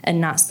and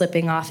not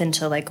slipping off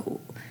into like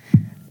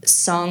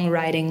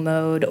songwriting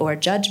mode or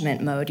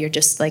judgment mode. You're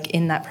just like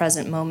in that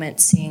present moment,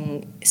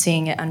 seeing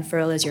it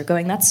unfurl as you're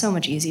going. That's so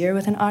much easier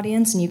with an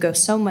audience, and you go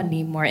so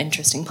many more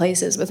interesting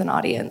places with an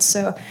audience.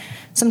 So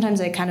sometimes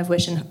I kind of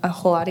wish a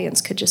whole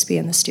audience could just be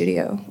in the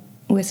studio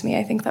with me.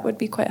 I think that would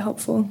be quite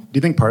helpful. Do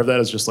you think part of that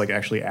is just like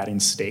actually adding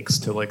stakes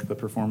to like the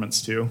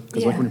performance too?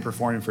 Because like when you're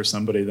performing for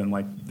somebody, then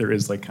like there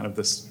is like kind of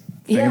this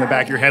thing in the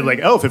back of your head,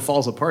 like, oh, if it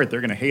falls apart,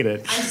 they're gonna hate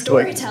it. I'm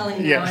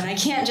storytelling now, and I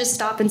can't just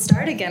stop and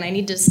start again. I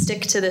need to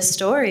stick to this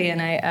story, and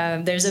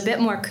I there's a bit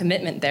more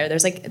commitment there.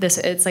 There's like this,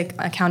 it's like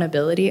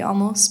accountability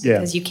almost,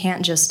 because you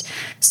can't just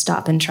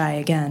stop and try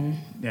again.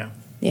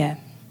 Yeah.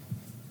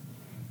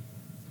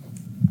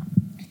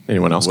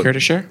 Anyone else care to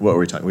share? What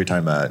were we talking? We're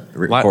talking about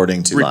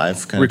recording to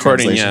live kind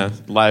recording, of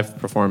translation? live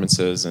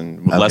performances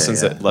and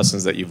lessons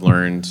that you've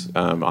learned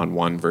on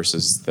one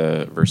versus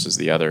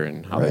the other,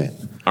 and how they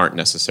aren't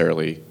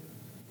necessarily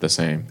the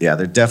same. Yeah,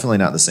 they're definitely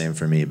not the same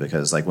for me,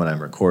 because like when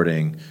I'm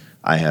recording,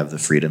 I have the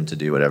freedom to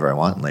do whatever I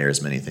want and layer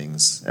as many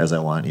things as I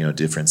want,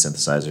 different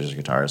synthesizers or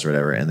guitars or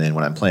whatever. And then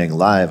when I'm playing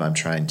live, I'm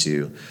trying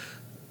to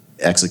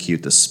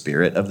execute the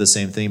spirit of the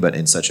same thing, but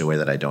in such a way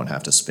that I don't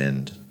have to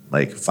spend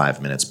like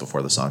 5 minutes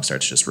before the song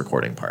starts just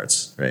recording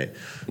parts, right?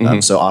 Mm-hmm.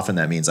 So often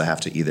that means I have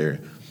to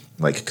either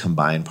like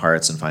combine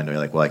parts and find a way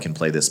like, well, I can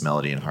play this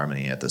melody and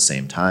harmony at the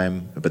same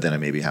time, but then I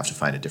maybe have to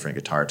find a different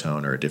guitar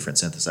tone or a different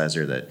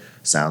synthesizer that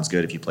sounds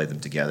good if you play them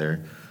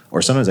together.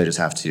 Or sometimes I just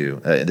have to,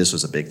 this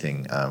was a big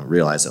thing,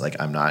 realize that like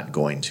I'm not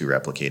going to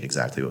replicate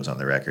exactly what was on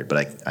the record,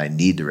 but I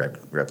need to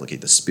replicate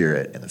the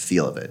spirit and the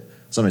feel of it.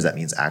 Sometimes that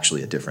means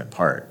actually a different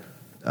part.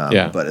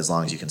 But as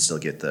long as you can still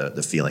get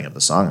the feeling of the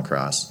song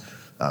across,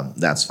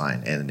 that's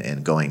fine.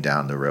 And going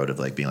down the road of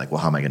like being like,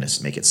 well, how am I going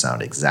to make it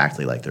sound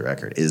exactly like the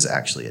record is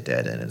actually a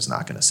dead end. It's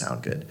not going to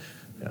sound good,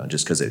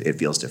 just because it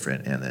feels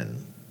different. And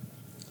then,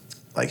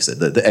 like I said,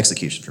 the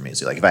execution for me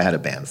is like if I had a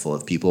band full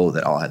of people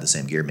that all had the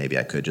same gear, maybe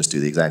I could just do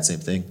the exact same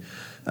thing.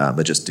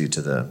 But just due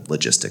to the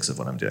logistics of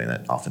what I'm doing,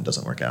 that often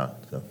doesn't work out.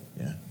 So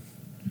yeah,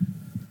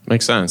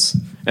 makes sense.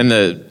 And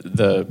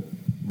the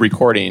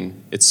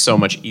recording, it's so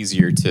much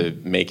easier to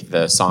make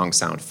the song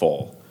sound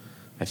full.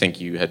 I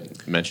think you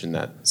had mentioned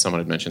that, someone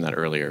had mentioned that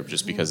earlier,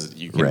 just because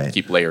you can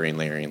keep layering,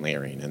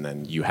 and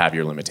then you have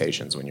your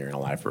limitations when you're in a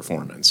live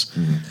performance.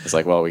 Mm-hmm. It's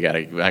like, well,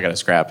 I gotta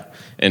scrap.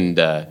 And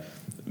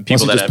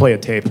people that just play a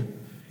tape,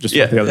 just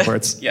with the other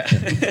parts. Yeah.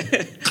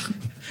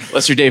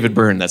 Unless you're David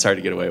Byrne, that's hard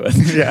to get away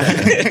with.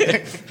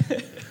 Yeah.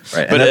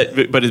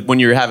 Right. But when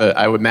you have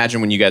I would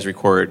imagine when you guys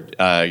record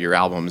your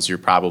albums, you're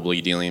probably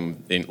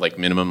dealing in like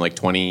minimum like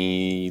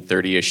 20,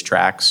 30-ish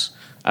tracks,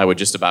 I would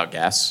just about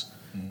guess.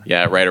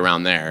 Yeah, right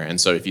around there. And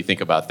so if you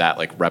think about that,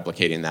 like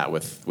replicating that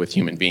with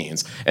human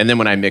beings. And then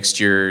when I mixed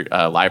your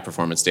live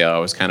performance, Dale, I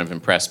was kind of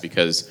impressed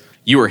because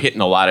you were hitting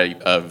a lot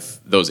of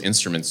those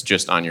instruments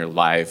just on your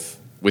live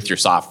with your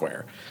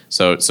software.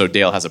 So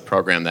Dale has a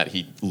program that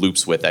he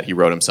loops with that he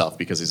wrote himself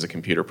because he's a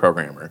computer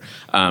programmer.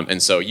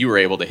 And so you were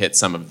able to hit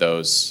some of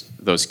those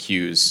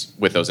cues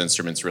with those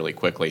instruments really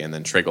quickly and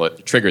then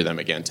trigger them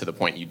again to the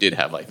point you did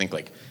have, I think,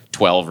 like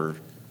 12 or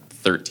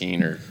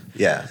 13 or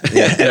yeah.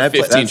 And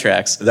 15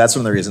 tracks. That's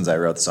one of the reasons I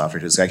wrote the software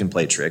too, is I can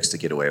play tricks to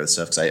get away with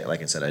stuff. Because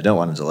like I said, I don't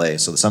want to delay.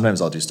 So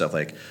sometimes I'll do stuff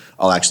like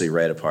I'll actually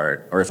write a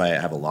part, or if I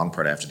have a long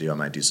part I have to do, I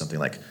might do something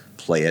like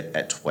play it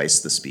at twice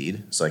the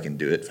speed so I can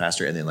do it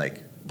faster, and then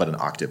but an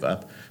octave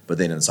up. But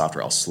then in the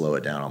software, I'll slow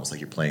it down almost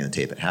like you're playing the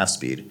tape at half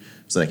speed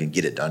so that I can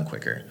get it done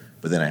quicker.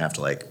 But then I have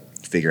to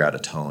figure out a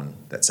tone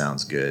that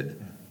sounds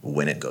good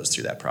when it goes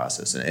through that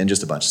process, and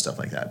just a bunch of stuff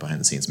like that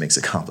behind the scenes makes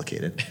it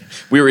complicated.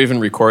 We were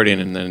even recording,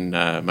 and then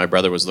my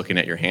brother was looking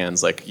at your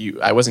hands like,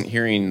 I wasn't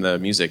hearing the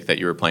music that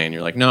you were playing.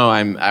 You're like, no,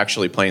 I'm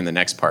actually playing the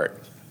next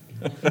part.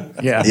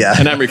 Yeah.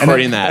 And I'm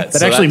recording that. That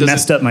so actually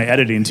messed up my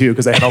editing too,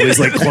 because I had all these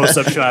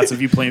close-up shots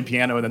of you playing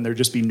piano, and then there'd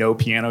just be no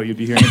piano you'd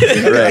be hearing.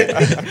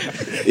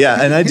 Right.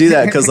 Yeah, and I do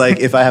that because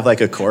if I have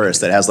a chorus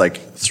that has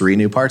 3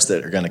 new parts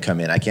that are going to come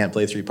in, I can't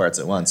play 3 parts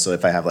at once. So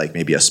if I have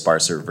maybe a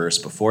sparser verse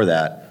before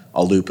that,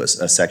 I'll loop a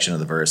section of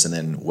the verse, and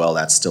then while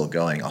that's still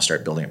going, I'll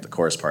start building up the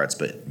chorus parts,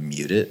 but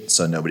mute it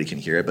so nobody can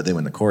hear it. But then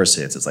when the chorus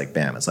hits, it's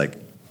bam, it's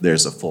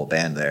there's a full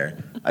band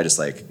there. I just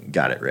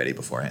got it ready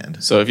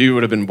beforehand. So if you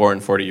would have been born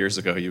 40 years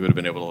ago, you would have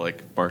been able to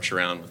march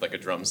around with a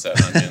drum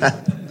set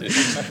on you,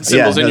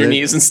 cymbals in your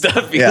knees and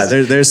stuff. Yeah,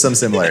 there's some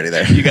similarity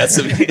there. You got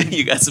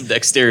some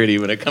dexterity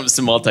when it comes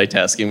to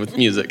multitasking with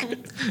music.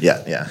 Yeah.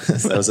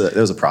 That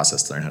was a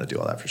process to learn how to do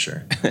all that for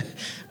sure.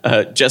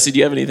 Jesse, do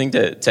you have anything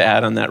to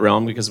add on that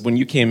realm? Because when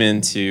you came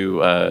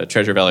into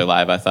Treasure Valley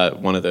Live, I thought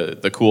one of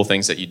the cool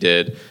things that you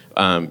did,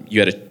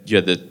 you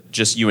had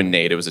just you and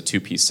Nate. It was a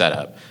 2-piece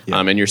setup,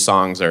 and your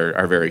songs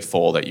are very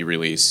full that you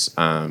release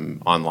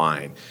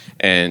online.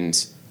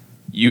 And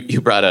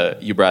you brought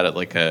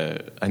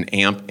an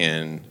amp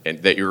in and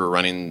that you were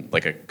running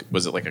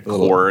was it a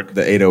Korg?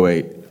 The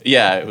 808.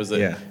 Yeah,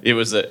 it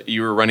was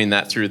you were running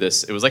that through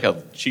this. It was like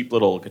a cheap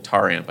little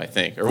guitar amp, I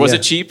think, or was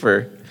it cheap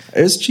or?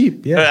 It was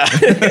cheap, yeah.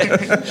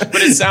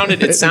 But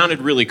it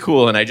sounded really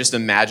cool, and I just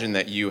imagine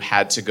that you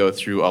had to go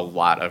through a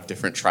lot of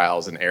different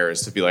trials and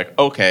errors to be like,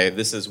 okay,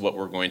 this is what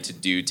we're going to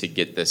do to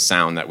get this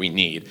sound that we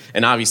need.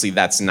 And obviously,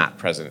 that's not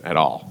present at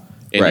all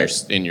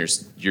in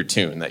your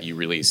tune that you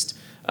released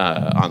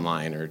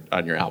online or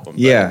on your album.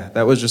 Yeah,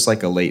 that was just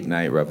a late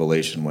night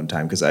revelation one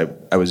time because I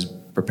was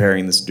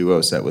preparing this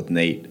duo set with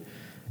Nate,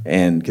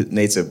 and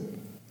Nate's a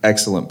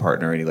excellent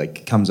partner, and he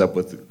comes up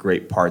with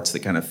great parts that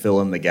kind of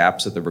fill in the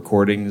gaps that the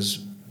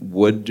recordings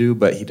would do,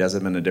 but he does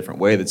them in a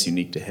different way that's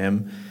unique to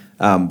him.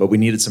 But we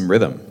needed some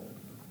rhythm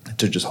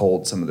to just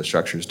hold some of the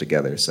structures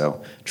together.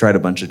 So tried a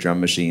bunch of drum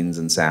machines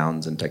and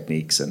sounds and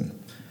techniques and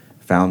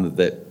found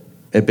that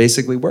it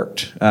basically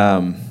worked. But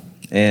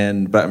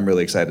I'm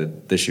really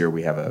excited. This year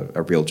we have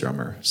a real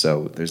drummer.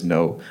 So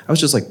I was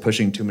just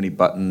pushing too many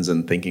buttons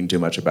and thinking too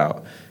much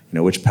about,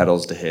 which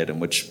pedals to hit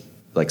and which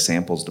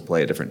samples to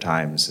play at different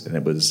times, and I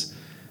was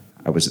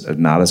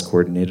not as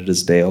coordinated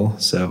as Dale,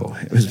 so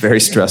it was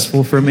very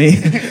stressful for me.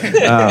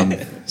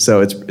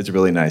 So it's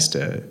really nice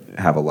to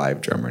have a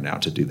live drummer now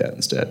to do that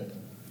instead.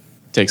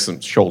 Take some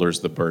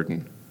shoulders the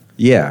burden.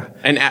 Yeah,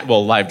 and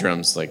live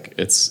drums,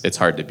 it's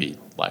hard to beat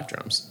live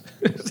drums.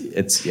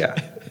 It's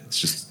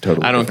just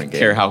totally. I don't different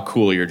care game. how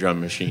cool your drum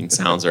machine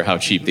sounds or how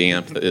cheap the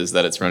amp is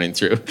that it's running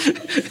through.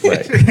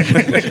 Right.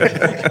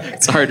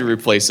 It's hard to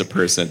replace a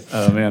person.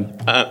 Oh man,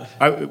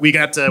 we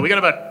got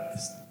about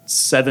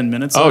 7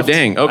 minutes. Oh left.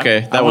 dang!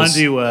 Okay, I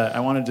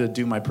wanted to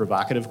do my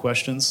provocative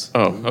questions.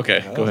 Oh,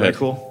 okay. Go ahead. Is that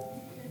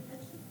cool?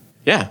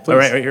 Yeah. Please. All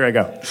right, here I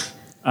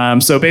go.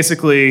 So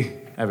basically,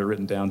 I have it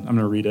written down. I'm going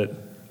to read it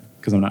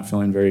because I'm not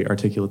feeling very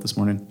articulate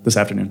this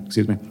afternoon.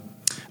 Excuse me.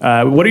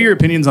 What are your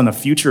opinions on the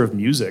future of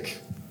music?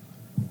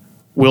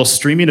 Will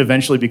streaming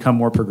eventually become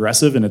more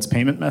progressive in its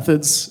payment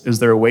methods? Is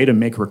there a way to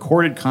make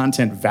recorded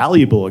content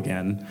valuable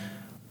again?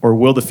 Or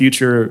will the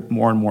future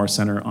more and more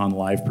center on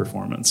live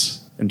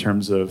performance in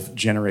terms of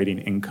generating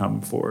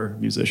income for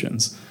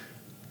musicians?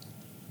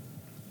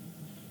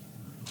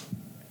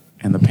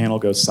 And the panel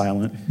goes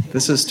silent.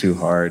 This is too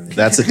hard.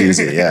 That's a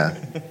doozy, yeah.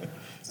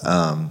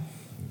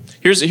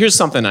 Here's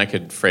something I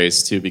could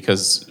phrase too,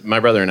 because my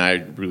brother and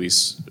I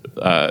release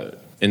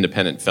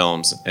independent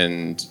films,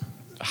 and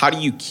how do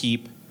you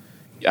keep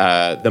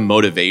the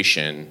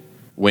motivation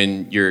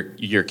when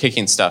you're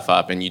kicking stuff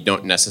up and you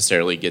don't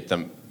necessarily get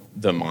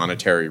the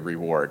monetary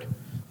reward?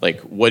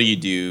 What do you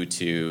do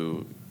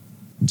to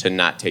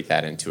not take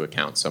that into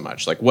account so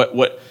much?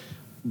 What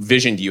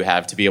vision do you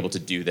have to be able to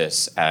do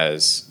this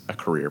as a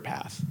career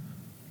path?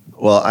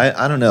 Well,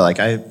 I don't know.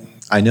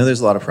 I know there's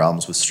a lot of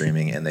problems with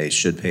streaming, and they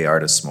should pay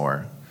artists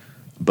more.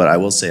 But I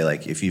will say,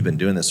 if you've been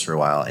doing this for a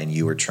while and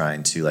you were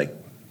trying to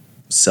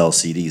sell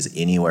CDs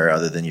anywhere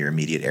other than your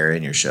immediate area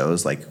and your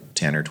shows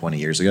 10 or 20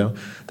 years ago,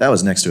 that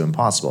was next to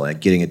impossible.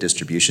 Getting a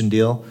distribution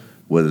deal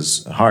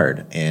was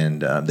hard,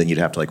 and then you'd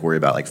have to worry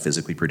about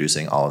physically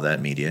producing all of that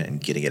media and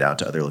getting it out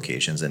to other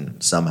locations,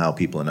 and somehow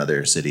people in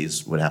other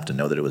cities would have to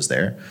know that it was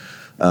there.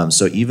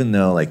 So even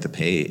though like the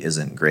pay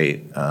isn't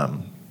great,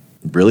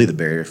 really the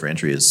barrier for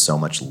entry is so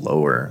much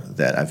lower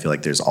that I feel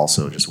like there's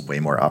also just way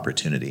more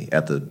opportunity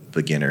at the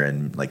beginner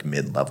and like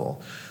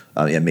mid-level.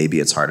 And maybe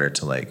it's harder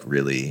to like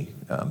really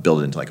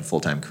build it into like a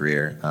full-time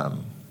career.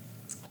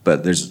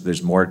 But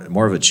there's more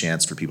of a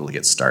chance for people to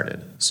get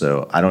started.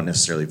 So I don't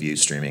necessarily view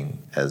streaming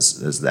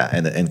as that,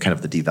 and kind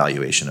of the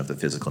devaluation of the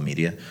physical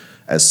media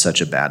as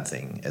such a bad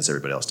thing as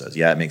everybody else does.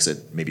 Yeah, it makes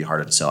it maybe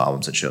harder to sell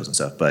albums at shows and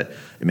stuff, but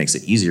it makes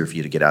it easier for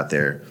you to get out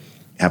there,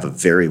 have a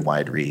very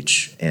wide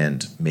reach,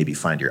 and maybe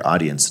find your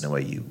audience in a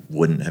way you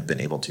wouldn't have been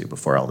able to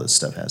before all this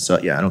stuff has. So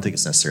yeah, I don't think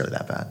it's necessarily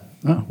that bad.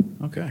 Oh,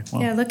 okay.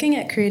 Well, Yeah, looking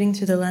at creating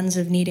through the lens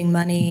of needing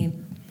money,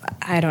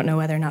 I don't know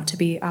whether or not to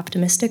be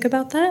optimistic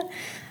about that.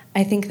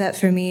 I think that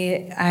for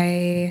me,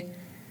 I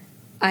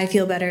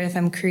feel better if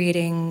I'm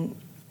creating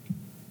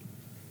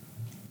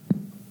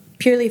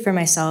purely for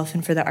myself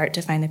and for the art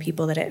to find the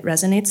people that it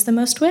resonates the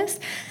most with.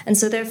 And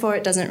so therefore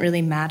it doesn't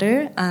really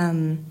matter.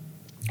 And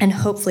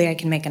hopefully I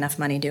can make enough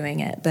money doing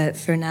it. But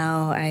for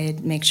now, I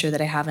make sure that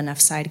I have enough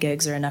side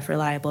gigs or enough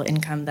reliable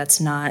income that's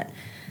not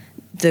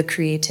the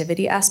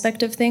creativity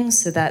aspect of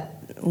things, so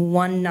that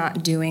one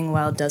not doing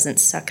well doesn't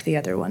suck the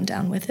other one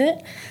down with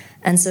it.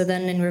 And so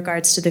then in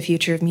regards to the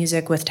future of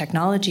music with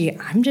technology,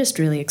 I'm just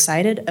really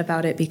excited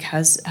about it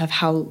because of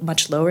how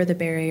much lower the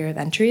barrier of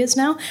entry is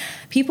now.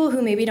 People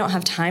who maybe don't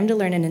have time to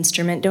learn an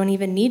instrument don't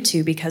even need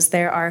to, because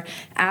there are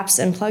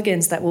apps and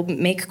plugins that will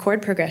make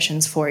chord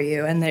progressions for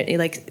you. And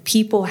like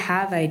people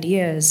have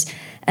ideas,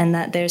 and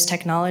that there's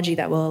technology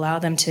that will allow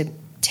them to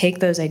take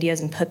those ideas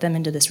and put them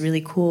into this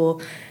really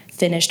cool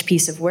finished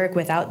piece of work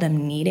without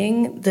them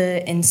needing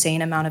the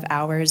insane amount of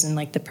hours and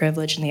like the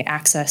privilege and the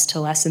access to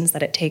lessons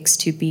that it takes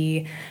to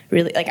be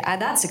really like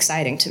that's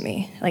exciting to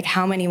me. Like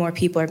how many more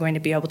people are going to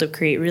be able to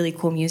create really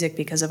cool music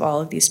because of all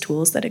of these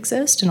tools that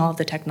exist and all of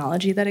the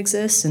technology that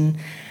exists, and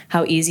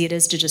how easy it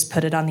is to just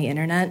put it on the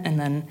internet and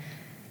then,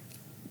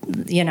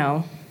 you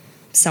know,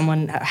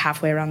 someone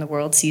halfway around the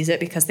world sees it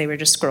because they were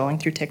just scrolling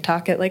through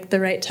TikTok at like the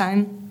right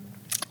time.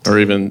 Or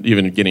even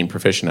getting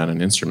proficient on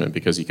an instrument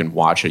because you can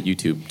watch a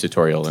YouTube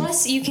tutorial.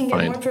 Plus, you can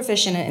get more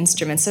proficient at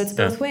instruments. So it's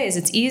both ways.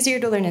 It's easier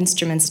to learn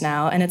instruments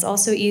now, and it's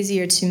also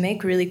easier to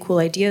make really cool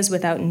ideas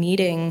without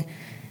needing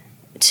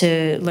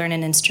to learn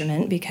an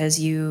instrument, because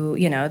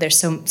you know,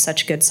 there's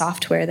such good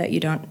software that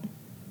you don't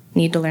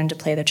need to learn to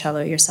play the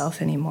cello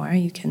yourself anymore.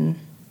 You can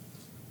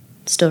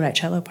still write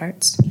cello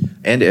parts.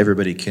 And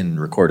everybody can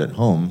record at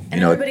home.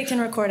 And everybody can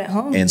record at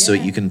home. And so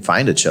you can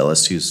find a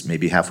cellist who's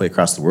maybe halfway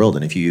across the world,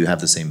 and if you have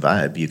the same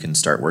vibe, you can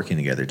start working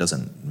together. It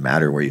doesn't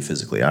matter where you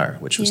physically are,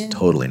 which was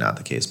totally not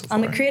the case before.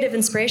 On the creative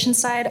inspiration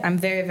side, I'm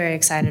very, very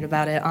excited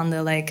about it. On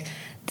the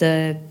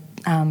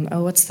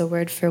what's the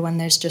word for when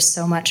there's just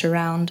so much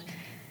around?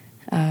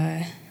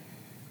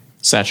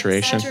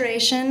 Saturation.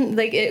 Saturation.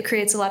 Like it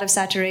creates a lot of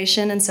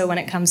saturation, and so when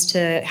it comes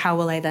to how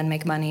will I then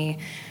make money?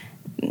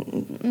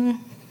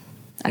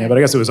 Yeah, but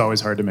I guess it was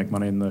always hard to make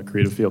money in the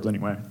creative field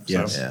anyway.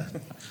 Yes. Yeah.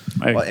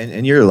 Well,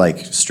 and your like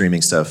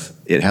streaming stuff,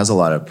 it has a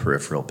lot of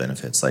peripheral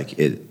benefits. Like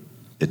it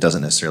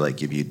doesn't necessarily like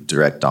give you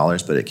direct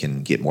dollars, but it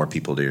can get more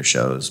people to your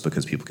shows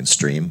because people can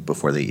stream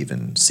before they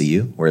even see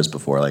you. Whereas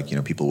before, like, you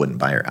know, people wouldn't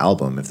buy your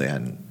album if they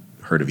hadn't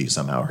heard of you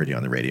somehow, heard you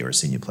on the radio or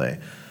seen you play.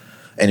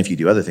 And if you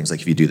do other things,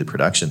 like if you do the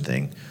production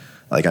thing,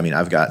 like, I mean,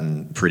 I've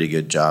gotten pretty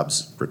good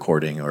jobs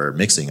recording or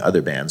mixing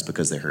other bands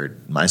because they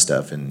heard my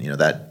stuff. And, you know,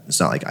 that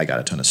it's not like I got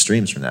a ton of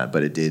streams from that,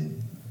 but it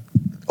did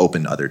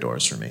open other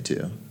doors for me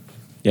too.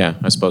 Yeah,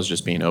 I suppose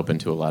just being open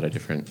to a lot of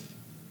different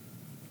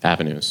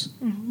avenues.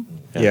 Mm-hmm.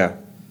 Yeah.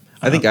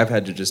 I think I've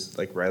had to just,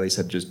 like Riley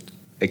said, just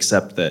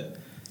accept that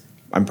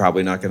I'm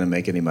probably not going to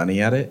make any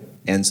money at it.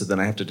 And so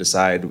then I have to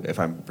decide if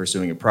I'm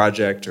pursuing a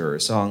project or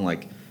a song,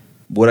 like,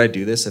 would I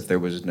do this if there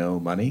was no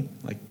money?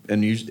 Like,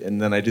 and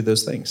then I do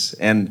those things.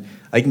 And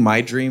like my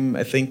dream,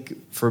 I think,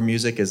 for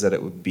music is that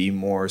it would be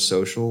more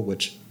social,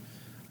 which,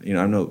 you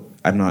know,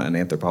 I'm not an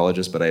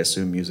anthropologist, but I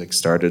assume music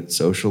started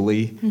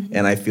socially. Mm-hmm.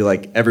 And I feel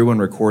like everyone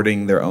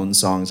recording their own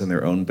songs in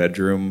their own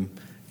bedroom,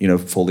 you know,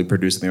 fully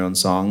producing their own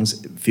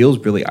songs, it feels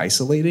really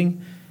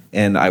isolating.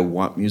 And I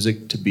want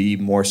music to be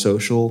more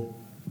social,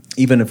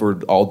 even if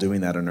we're all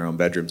doing that in our own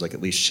bedrooms, like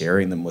at least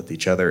sharing them with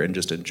each other and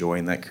just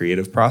enjoying that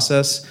creative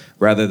process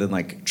rather than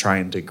like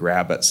trying to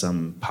grab at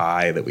some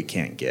pie that we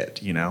can't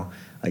get, you know?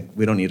 Like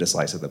we don't need a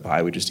slice of the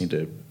pie, we just need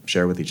to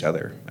share with each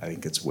other. I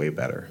think it's way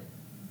better.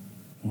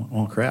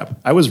 Well, crap.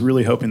 I was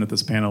really hoping that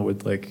this panel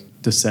would like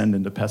descend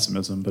into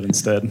pessimism, but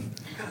instead,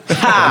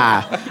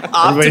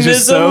 everybody's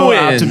just so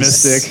wins.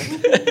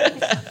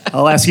 optimistic.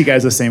 I'll ask you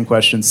guys the same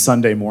question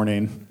Sunday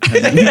morning.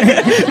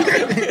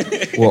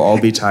 We'll all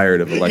be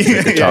tired of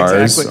electric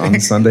guitars exactly. on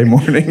Sunday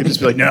morning. Just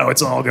be like, no,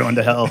 it's all going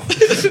to hell.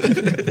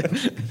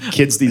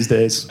 Kids these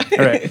days.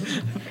 All right.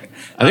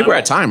 I think we're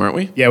at time, aren't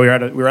we? Yeah, we're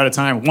out of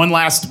time. One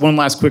last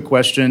quick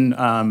question.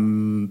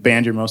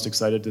 Band you're most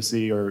excited to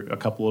see, or a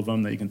couple of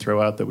them that you can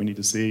throw out that we need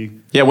to see.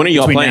 Yeah, when are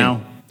you all playing?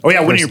 Now? Oh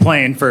yeah, when are you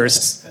playing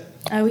first?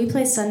 We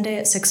play Sunday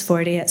at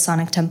 6:40 at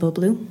Sonic Temple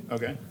Blue.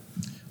 Okay.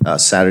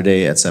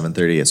 Saturday at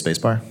 7:30 at Space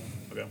Bar.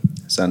 Okay.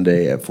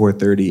 Sunday at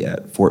 4:30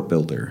 at Fort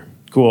Builder.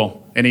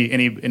 Cool.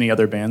 Any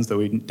other bands that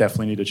we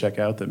definitely need to check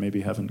out that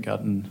maybe haven't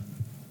gotten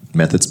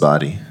Method's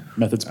Body.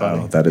 Method's Body?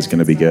 Oh, that is going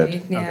to be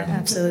good. Yeah,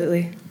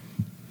 absolutely.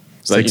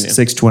 So,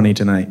 6:20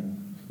 tonight.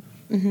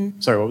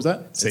 Sorry, what was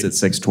that? It's at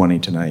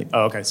 6:20 tonight.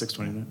 Oh, okay,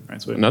 6:20. All right,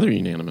 sweet. Another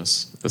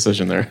unanimous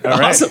decision there. All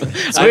right. Awesome.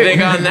 I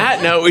think on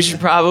that note, we should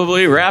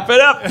probably wrap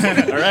it up.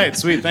 All right,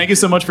 sweet. Thank you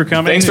so much for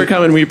coming. Thanks for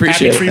coming. We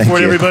appreciate Happy it. Tree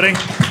Fort, everybody.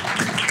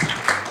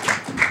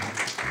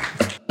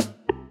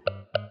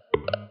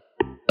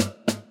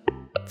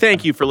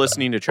 Thank you for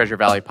listening to Treasure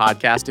Valley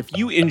Podcast. If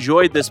you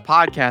enjoyed this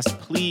podcast,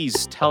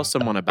 please tell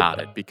someone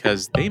about it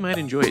because they might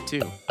enjoy it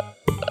too.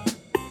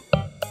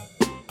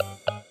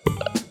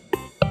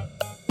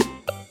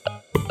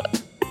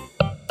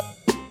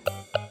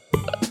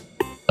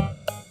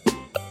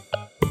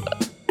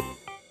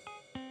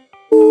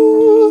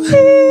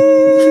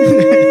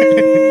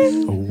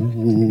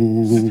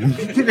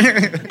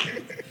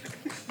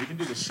 We can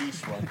do the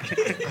sheesh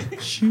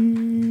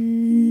one.